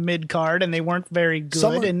matches on the mid card, and they weren't very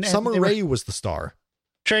good. Summer Rae was the star.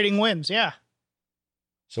 Trading wins, yeah.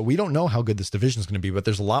 So we don't know how good this division is going to be, but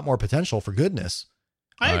there's a lot more potential for goodness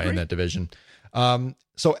in that division.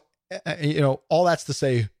 So all that's to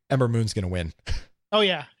say, Ember Moon's going to win. Oh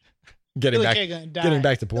yeah. Getting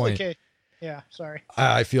back to point. Yeah, sorry.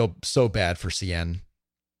 I feel so bad for CN.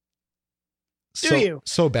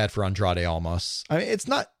 So bad for Andrade Almas. I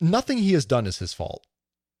mean, nothing he has done is his fault.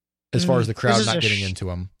 As far as the crowd not getting into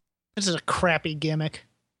him. This is a crappy gimmick.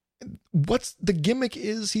 What's the gimmick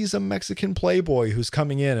is he's a Mexican playboy who's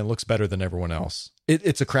coming in and looks better than everyone else.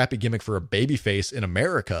 It's a crappy gimmick for a babyface in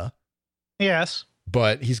America. Yes.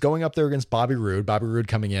 But he's going up there against Bobby Roode. Bobby Roode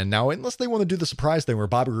coming in. Now, unless they want to do the surprise thing where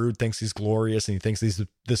Bobby Roode thinks he's glorious and he thinks he's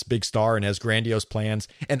this big star and has grandiose plans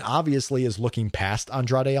and obviously is looking past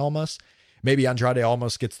Andrade Almas. Maybe Andrade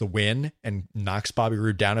Almas gets the win and knocks Bobby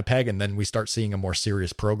Roode down a peg, and then we start seeing a more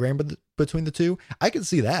serious program between the two. I can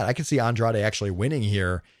see that. I can see Andrade actually winning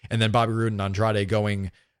here, and then Bobby Roode and Andrade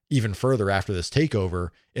going even further after this takeover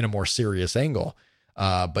in a more serious angle.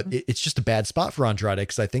 But it's just a bad spot for Andrade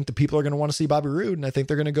because I think the people are going to want to see Bobby Roode, and I think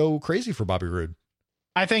they're going to go crazy for Bobby Roode.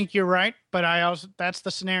 I think you're right, but that's the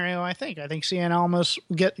scenario I think. I think CN almost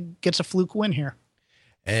gets a fluke win here.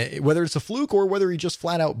 Whether it's a fluke or whether he just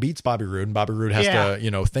flat out beats Bobby Roode and Bobby Roode has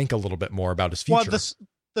to, think a little bit more about his future. Well,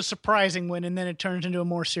 the surprising win, and then it turns into a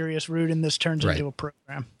more serious Roode, and this turns into a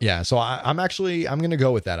program. Yeah. So I'm going to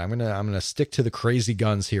go with that. I'm going to stick to the crazy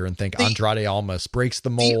guns here and think Andrade Almas breaks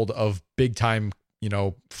the mold of big time,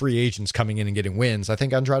 free agents coming in and getting wins. I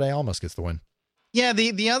think Andrade Almas gets the win. Yeah.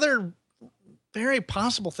 The other very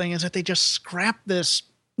possible thing is that they just scrap this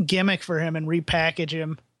gimmick for him and repackage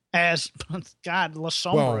him as La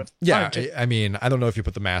Sombra. Well, yeah, I mean, I don't know if you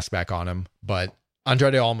put the mask back on him, but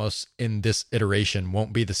Andrade Almas in this iteration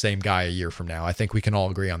won't be the same guy a year from now. I think we can all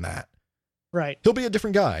agree on that. Right. He'll be a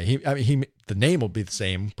different guy. The name will be the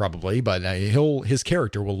same probably, but his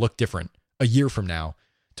character will look different a year from now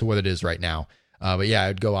to what it is right now. But yeah,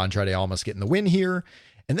 I'd go Andrade Almas getting the win here.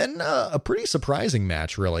 And then a pretty surprising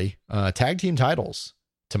match, really. Tag team titles.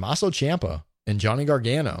 Tommaso Ciampa and Johnny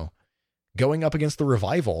Gargano going up against the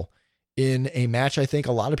Revival in a match I think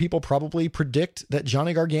a lot of people probably predict that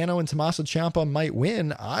Johnny Gargano and Tommaso Ciampa might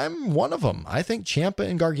win. I'm one of them. I think Ciampa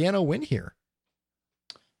and Gargano win here.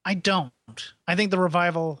 I don't. I think the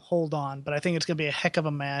Revival hold on, but I think it's going to be a heck of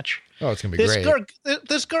a match. Oh, it's going to be great.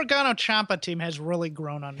 This Gargano Ciampa team has really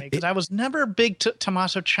grown on me because I was never a big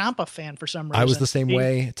Tommaso Ciampa fan for some reason. I was the same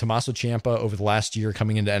way. Tommaso Ciampa over the last year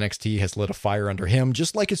coming into NXT has lit a fire under him,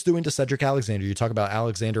 just like it's doing to Cedric Alexander. You talk about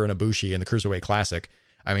Alexander and Ibushi in the Cruiserweight Classic.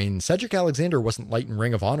 I mean, Cedric Alexander wasn't lighting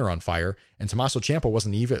Ring of Honor on fire, and Tommaso Ciampa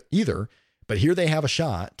wasn't either. But here they have a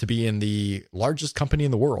shot to be in the largest company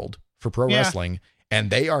in the world for pro wrestling, and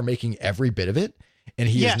they are making every bit of it. And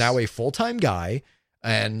he is now a full-time guy,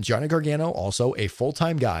 and Johnny Gargano also a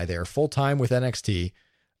full-time guy. They're full-time with NXT.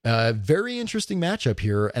 Very interesting matchup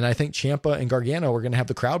here, and I think Ciampa and Gargano are going to have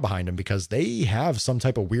the crowd behind them because they have some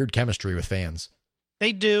type of weird chemistry with fans.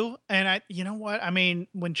 They do, and you know what? I mean,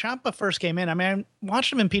 when Ciampa first came in, I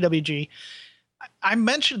watched him in PWG. I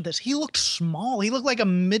mentioned this. He looked small. He looked like a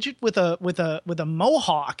midget with a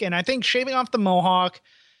mohawk, and I think shaving off the mohawk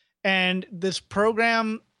and this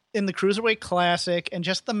program in the Cruiserweight Classic and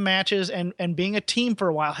just the matches and being a team for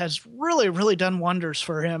a while has really, really done wonders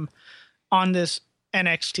for him on this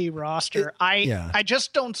NXT roster. I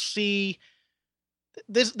just don't see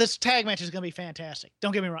this tag match is going to be fantastic.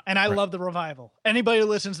 Don't get me wrong. And I love the Revival. Anybody who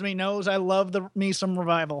listens to me knows I love me some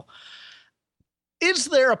Revival. Is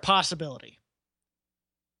there a possibility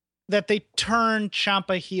that they turn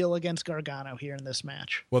Ciampa heel against Gargano here in this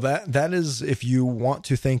match? Well, that is, if you want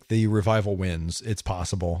to think the Revival wins, it's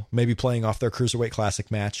possible. Maybe playing off their Cruiserweight Classic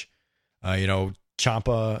match.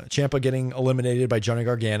 Ciampa getting eliminated by Johnny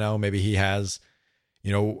Gargano. Maybe he has,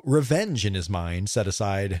 revenge in his mind, set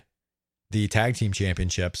aside the tag team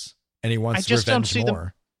championships, and he wants revenge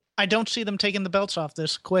more. I don't see them taking the belts off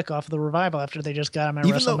this quick off the Revival after they just got him at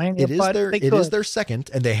Even WrestleMania. It is their second,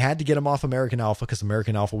 and they had to get him off American Alpha because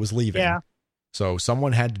American Alpha was leaving. Yeah. So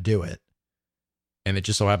someone had to do it. And it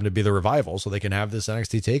just so happened to be the Revival, so they can have this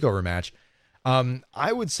NXT TakeOver match.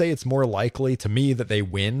 I would say it's more likely to me that they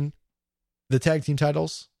win the tag team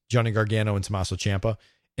titles, Johnny Gargano and Tommaso Ciampa,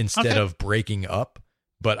 instead of breaking up.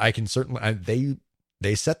 But I can certainly,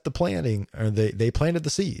 they set the planting, or they planted the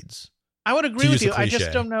seeds. I would agree with you. I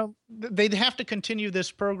just don't know. They'd have to continue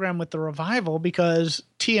this program with the Revival because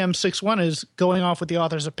TM61 is going off with the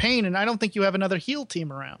Authors of Pain, and I don't think you have another heel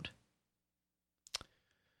team around.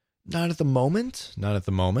 Not at the moment.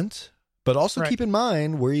 But also keep in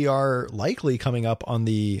mind we are likely coming up on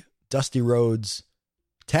the Dusty Rhodes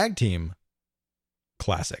Tag Team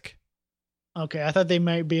Classic. Okay, I thought they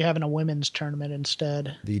might be having a women's tournament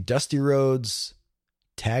instead. The Dusty Rhodes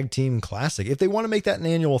Tag Team Classic. If they want to make that an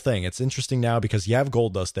annual thing, it's interesting now because you have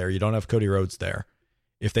Goldust there. You don't have Cody Rhodes there.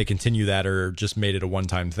 If they continue that or just made it a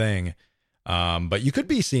one-time thing. But you could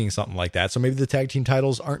be seeing something like that. So maybe the tag team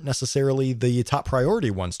titles aren't necessarily the top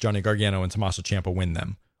priority once Johnny Gargano and Tommaso Ciampa win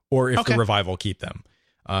them, or if the Revival keep them.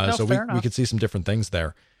 So we could see some different things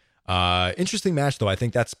there. Interesting match though. I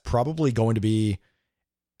think that's probably going to be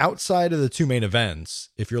outside of the two main events.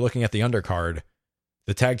 If you're looking at the undercard,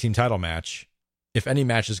 the tag team title match, if any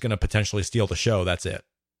match is going to potentially steal the show, that's it.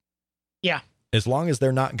 Yeah. As long as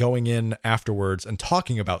they're not going in afterwards and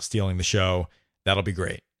talking about stealing the show, that'll be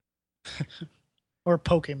great. Or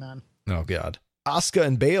Pokemon. Oh, God. Asuka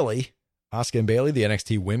and Bayley, the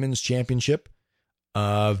NXT Women's Championship.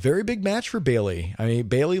 Very big match for Bayley. I mean,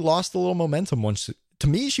 Bayley lost a little momentum once. To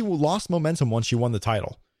me, she lost momentum once she won the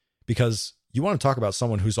title. Because you want to talk about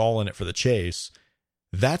someone who's all in it for the chase.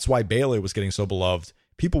 That's why Bayley was getting so beloved.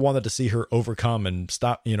 People wanted to see her overcome and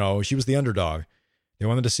stop. She was the underdog. They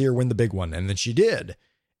wanted to see her win the big one. And then she did.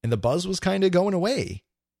 And the buzz was kind of going away.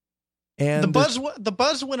 And the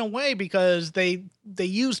buzz went away because they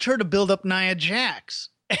used her to build up Nia Jax.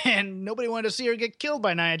 And nobody wanted to see her get killed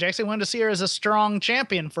by Nia Jax. They wanted to see her as a strong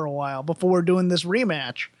champion for a while before doing this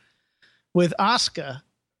rematch with Asuka.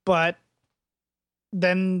 But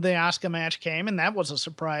then the Asuka match came, and that was a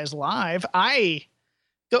surprise live.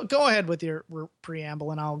 Go ahead with your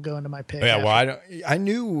preamble, and I'll go into my pick. Yeah, well, I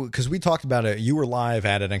knew because we talked about it. You were live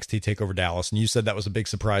at NXT TakeOver Dallas, and you said that was a big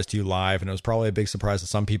surprise to you live, and it was probably a big surprise to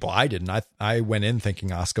some people. I didn't. I went in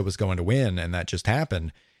thinking Asuka was going to win, and that just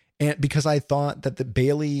happened. And because I thought that the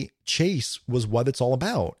Bayley chase was what it's all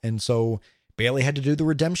about, and so Bayley had to do the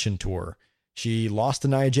redemption tour. She lost to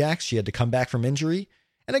Nia Jax. She had to come back from injury,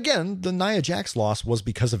 And again, the Nia Jax loss was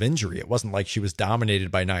because of injury. It wasn't like she was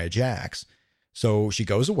dominated by Nia Jax. So she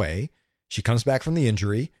goes away. She comes back from the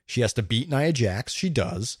injury. She has to beat Nia Jax. She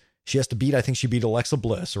does. She has to beat, I think she beat Alexa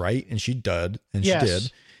Bliss, right? And she did. And Yes. she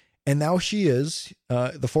did. And now she is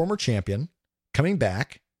the former champion coming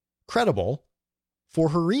back, credible, for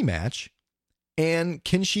her rematch. And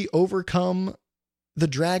can she overcome the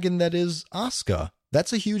dragon that is Asuka?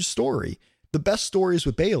 That's a huge story. The best stories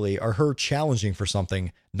with Bayley are her challenging for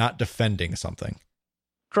something, not defending something.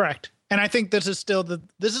 Correct. And I think this is still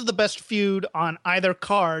the best feud on either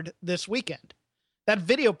card this weekend. That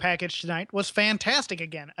video package tonight was fantastic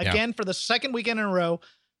again. Again, for the second weekend in a row,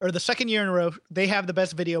 or the second year in a row, they have the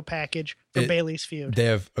best video package for Bayley's feud. They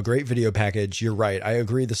have a great video package. You're right. I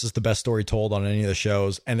agree. This is the best story told on any of the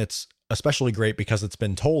shows. And it's especially great because it's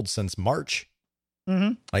been told since March.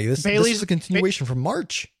 Mm-hmm. Like this is a continuation from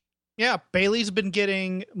March. Yeah. Bayley's been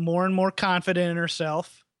getting more and more confident in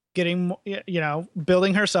herself, getting,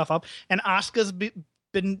 building herself up. And Asuka's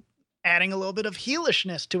been adding a little bit of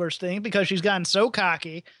heelishness to her thing because she's gotten so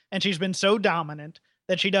cocky and she's been so dominant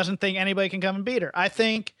that she doesn't think anybody can come and beat her. I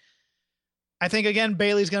think again,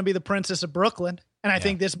 Bayley's going to be the Princess of Brooklyn. And I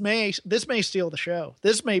think this may steal the show.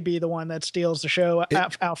 This may be the one that steals the show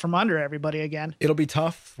out from under everybody again. It'll be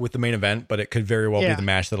tough with the main event, but it could very well be the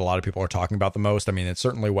match that a lot of people are talking about the most. I mean, it's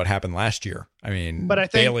certainly what happened last year. I mean,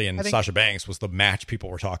 Bayley and Sasha Banks was the match people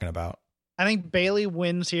were talking about. I think Bayley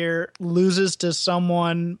wins here, loses to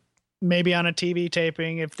someone maybe on a TV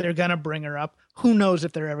taping if they're going to bring her up. Who knows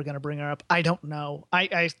if they're ever going to bring her up? I don't know.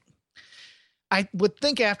 I would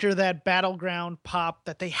think after that Battleground pop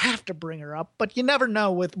that they have to bring her up, but you never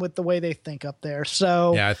know with the way they think up there.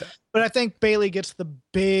 So, but I think Bayley gets the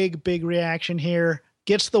big reaction here,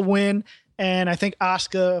 gets the win, and I think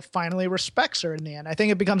Asuka finally respects her in the end. I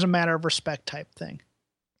think it becomes a matter of respect type thing.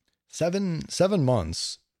 7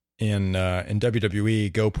 months in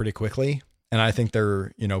WWE go pretty quickly, and I think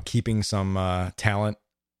they're keeping some talent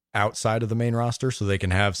outside of the main roster so they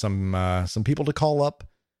can have some people to call up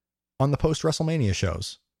on the post WrestleMania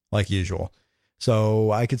shows like usual. So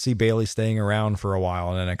I could see Bayley staying around for a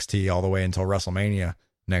while in NXT all the way until WrestleMania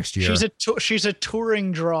next year. She's a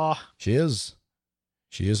touring draw. She is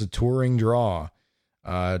a touring draw.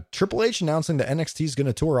 Triple H announcing that NXT is going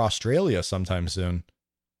to tour Australia sometime soon.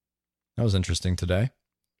 That was interesting today.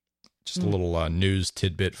 Just a little news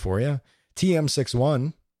tidbit for you.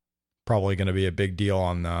 TM61 probably going to be a big deal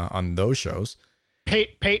on those shows.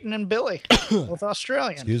 Peyton and Billy, both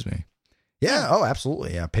Australian. Excuse me. Yeah. Oh,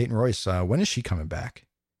 absolutely. Yeah. Peyton Royce. When is she coming back?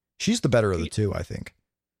 She's the better of the two, I think.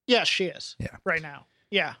 Yeah, she is. Yeah. Right now.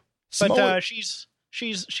 Yeah. But she's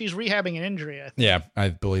rehabbing an injury, I think. Yeah, I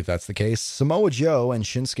believe that's the case. Samoa Joe and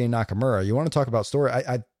Shinsuke Nakamura. You want to talk about story?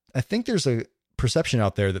 I think there's a perception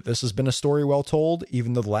out there that this has been a story well told,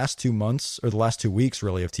 even though the last 2 months or the last 2 weeks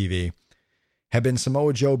really of TV have been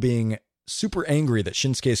Samoa Joe being super angry that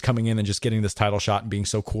Shinsuke is coming in and just getting this title shot and being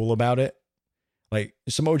so cool about it. Like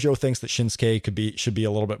Samoa Joe thinks that Shinsuke should be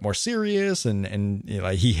a little bit more serious and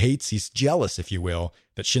he's jealous, if you will,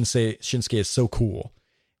 that Shinsuke is so cool.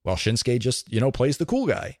 Well, Shinsuke just, plays the cool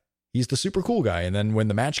guy. He's the super cool guy. And then when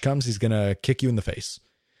the match comes, he's going to kick you in the face.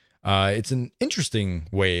 It's an interesting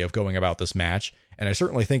way of going about this match. And I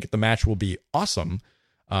certainly think the match will be awesome,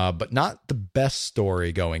 but not the best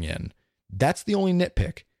story going in. That's the only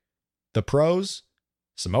nitpick. The pros,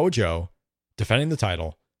 Samoa Joe defending the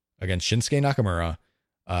title against Shinsuke Nakamura,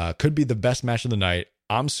 could be the best match of the night.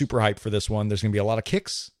 I'm super hyped for this one. There's going to be a lot of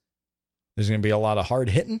kicks. There's going to be a lot of hard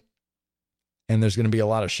hitting. And there's going to be a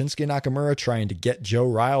lot of Shinsuke Nakamura trying to get Joe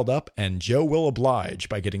riled up. And Joe will oblige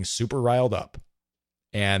by getting super riled up.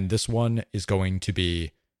 And this one is going to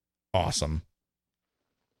be awesome.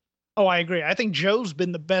 Oh, I agree. I think Joe's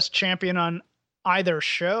been the best champion on either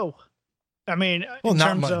show. I mean,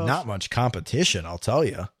 not much competition, I'll tell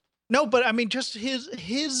you. No, but I mean, just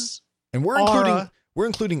his and we're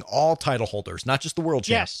including all title holders, not just the world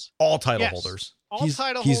champ. Yes, all title holders.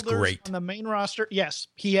 He's great on the main roster. Yes,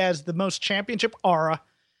 he has the most championship aura.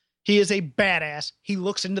 He is a badass. He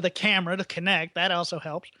looks into the camera to connect. That also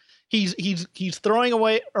helps. He's throwing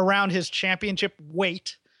away around his championship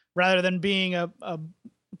weight rather than being a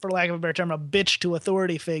for lack of a better term, a bitch to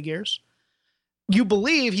authority figures. You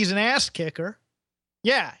believe he's an ass kicker.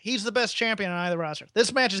 Yeah, he's the best champion on either roster.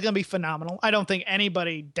 This match is going to be phenomenal. I don't think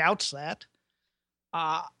anybody doubts that.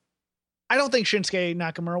 I don't think Shinsuke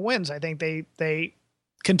Nakamura wins. I think they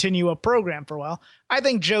continue a program for a while. I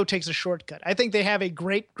think Joe takes a shortcut. I think they have a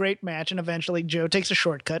great match, and eventually Joe takes a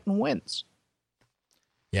shortcut and wins.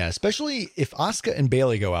 Yeah, especially if Asuka and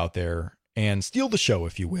Bayley go out there and steal the show,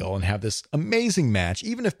 if you will, and have this amazing match,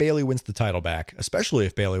 even if Bayley wins the title back, especially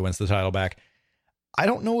if Bayley wins the title back. I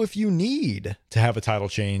don't know if you need to have a title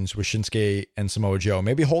change with Shinsuke and Samoa Joe.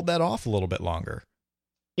 Maybe hold that off a little bit longer.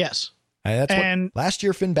 Yes. And last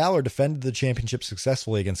year, Finn Balor defended the championship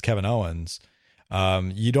successfully against Kevin Owens.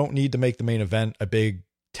 You don't need to make the main event a big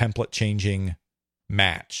template changing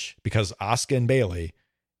match, because Asuka and Bayley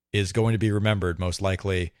is going to be remembered most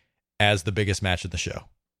likely as the biggest match of the show.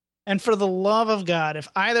 And for the love of God, if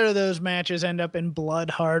either of those matches end up in blood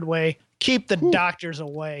hard way, keep the doctors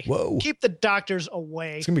away. Whoa. Keep the doctors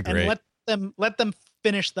away. It's gonna be great. And let them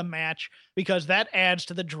finish the match, because that adds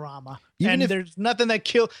to the drama. There's nothing that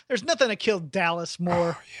killed Dallas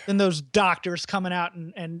more than those doctors coming out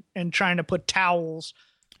and trying to put towels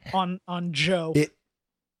on Joe.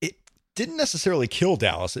 It didn't necessarily kill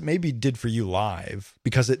Dallas. It maybe did for you live,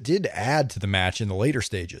 because it did add to the match in the later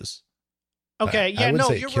stages. Okay, you're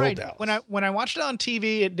right. Dallas. When I watched it on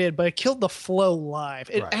TV, it did, but it killed the flow live.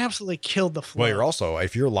 It absolutely killed the flow. Well,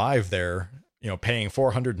 if you're live there, paying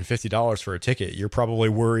 $450 for a ticket, you're probably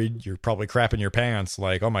worried. You're probably crapping your pants,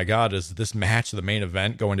 like, oh my God, is this match, the main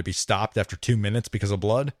event, going to be stopped after 2 minutes because of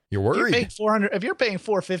blood? You're worried. If you're paying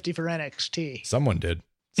 $450 for NXT, someone did.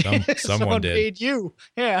 Someone paid you.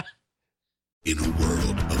 Yeah. In a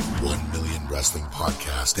world of 1 million wrestling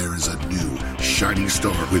podcasts, there is a new shining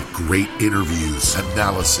star with great interviews,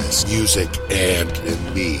 analysis, music, and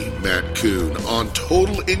me, Matt Coon, on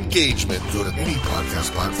total engagement. Go to any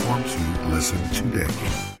podcast platform to listen today.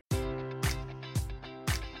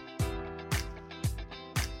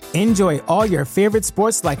 Enjoy all your favorite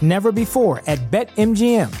sports like never before at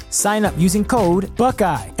BetMGM. Sign up using code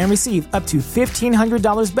Buckeye and receive up to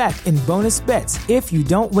 $1,500 back in bonus bets if you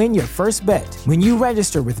don't win your first bet. When you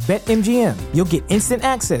register with BetMGM, you'll get instant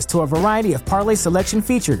access to a variety of parlay selection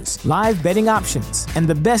features, live betting options, and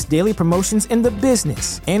the best daily promotions in the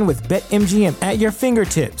business. And with BetMGM at your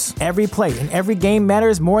fingertips, every play and every game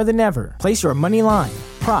matters more than ever. Place your money line,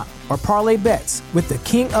 prop, or parlay bets with the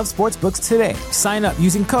king of sportsbooks today. Sign up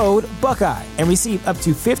using code Buckeye and receive up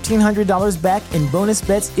to $1,500 back in bonus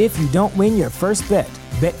bets if you don't win your first bet.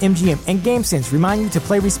 BetMGM and GameSense remind you to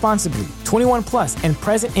play responsibly. 21 plus and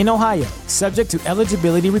present in Ohio, subject to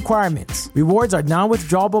eligibility requirements. Rewards are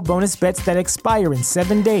non-withdrawable bonus bets that expire in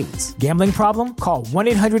 7 days. Gambling problem? Call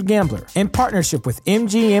 1-800-GAMBLER. In partnership with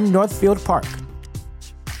MGM Northfield Park.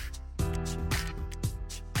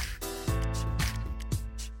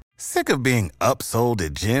 Sick of being upsold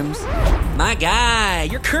at gyms? My guy,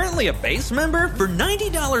 you're currently a base member? For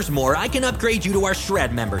 $90 more, I can upgrade you to our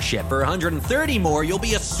Shred membership. For $130 more, you'll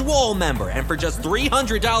be a Swole member. And for just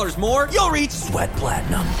 $300 more, you'll reach Sweat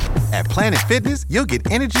Platinum. At Planet Fitness, you'll get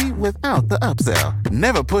energy without the upsell.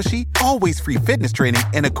 Never pushy, always free fitness training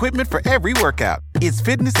and equipment for every workout. It's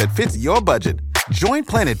fitness that fits your budget. Join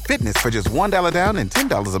Planet Fitness for just $1 down and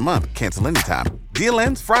 $10 a month. Cancel anytime. Deal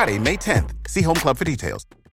ends Friday, May 10th. See Home Club for details.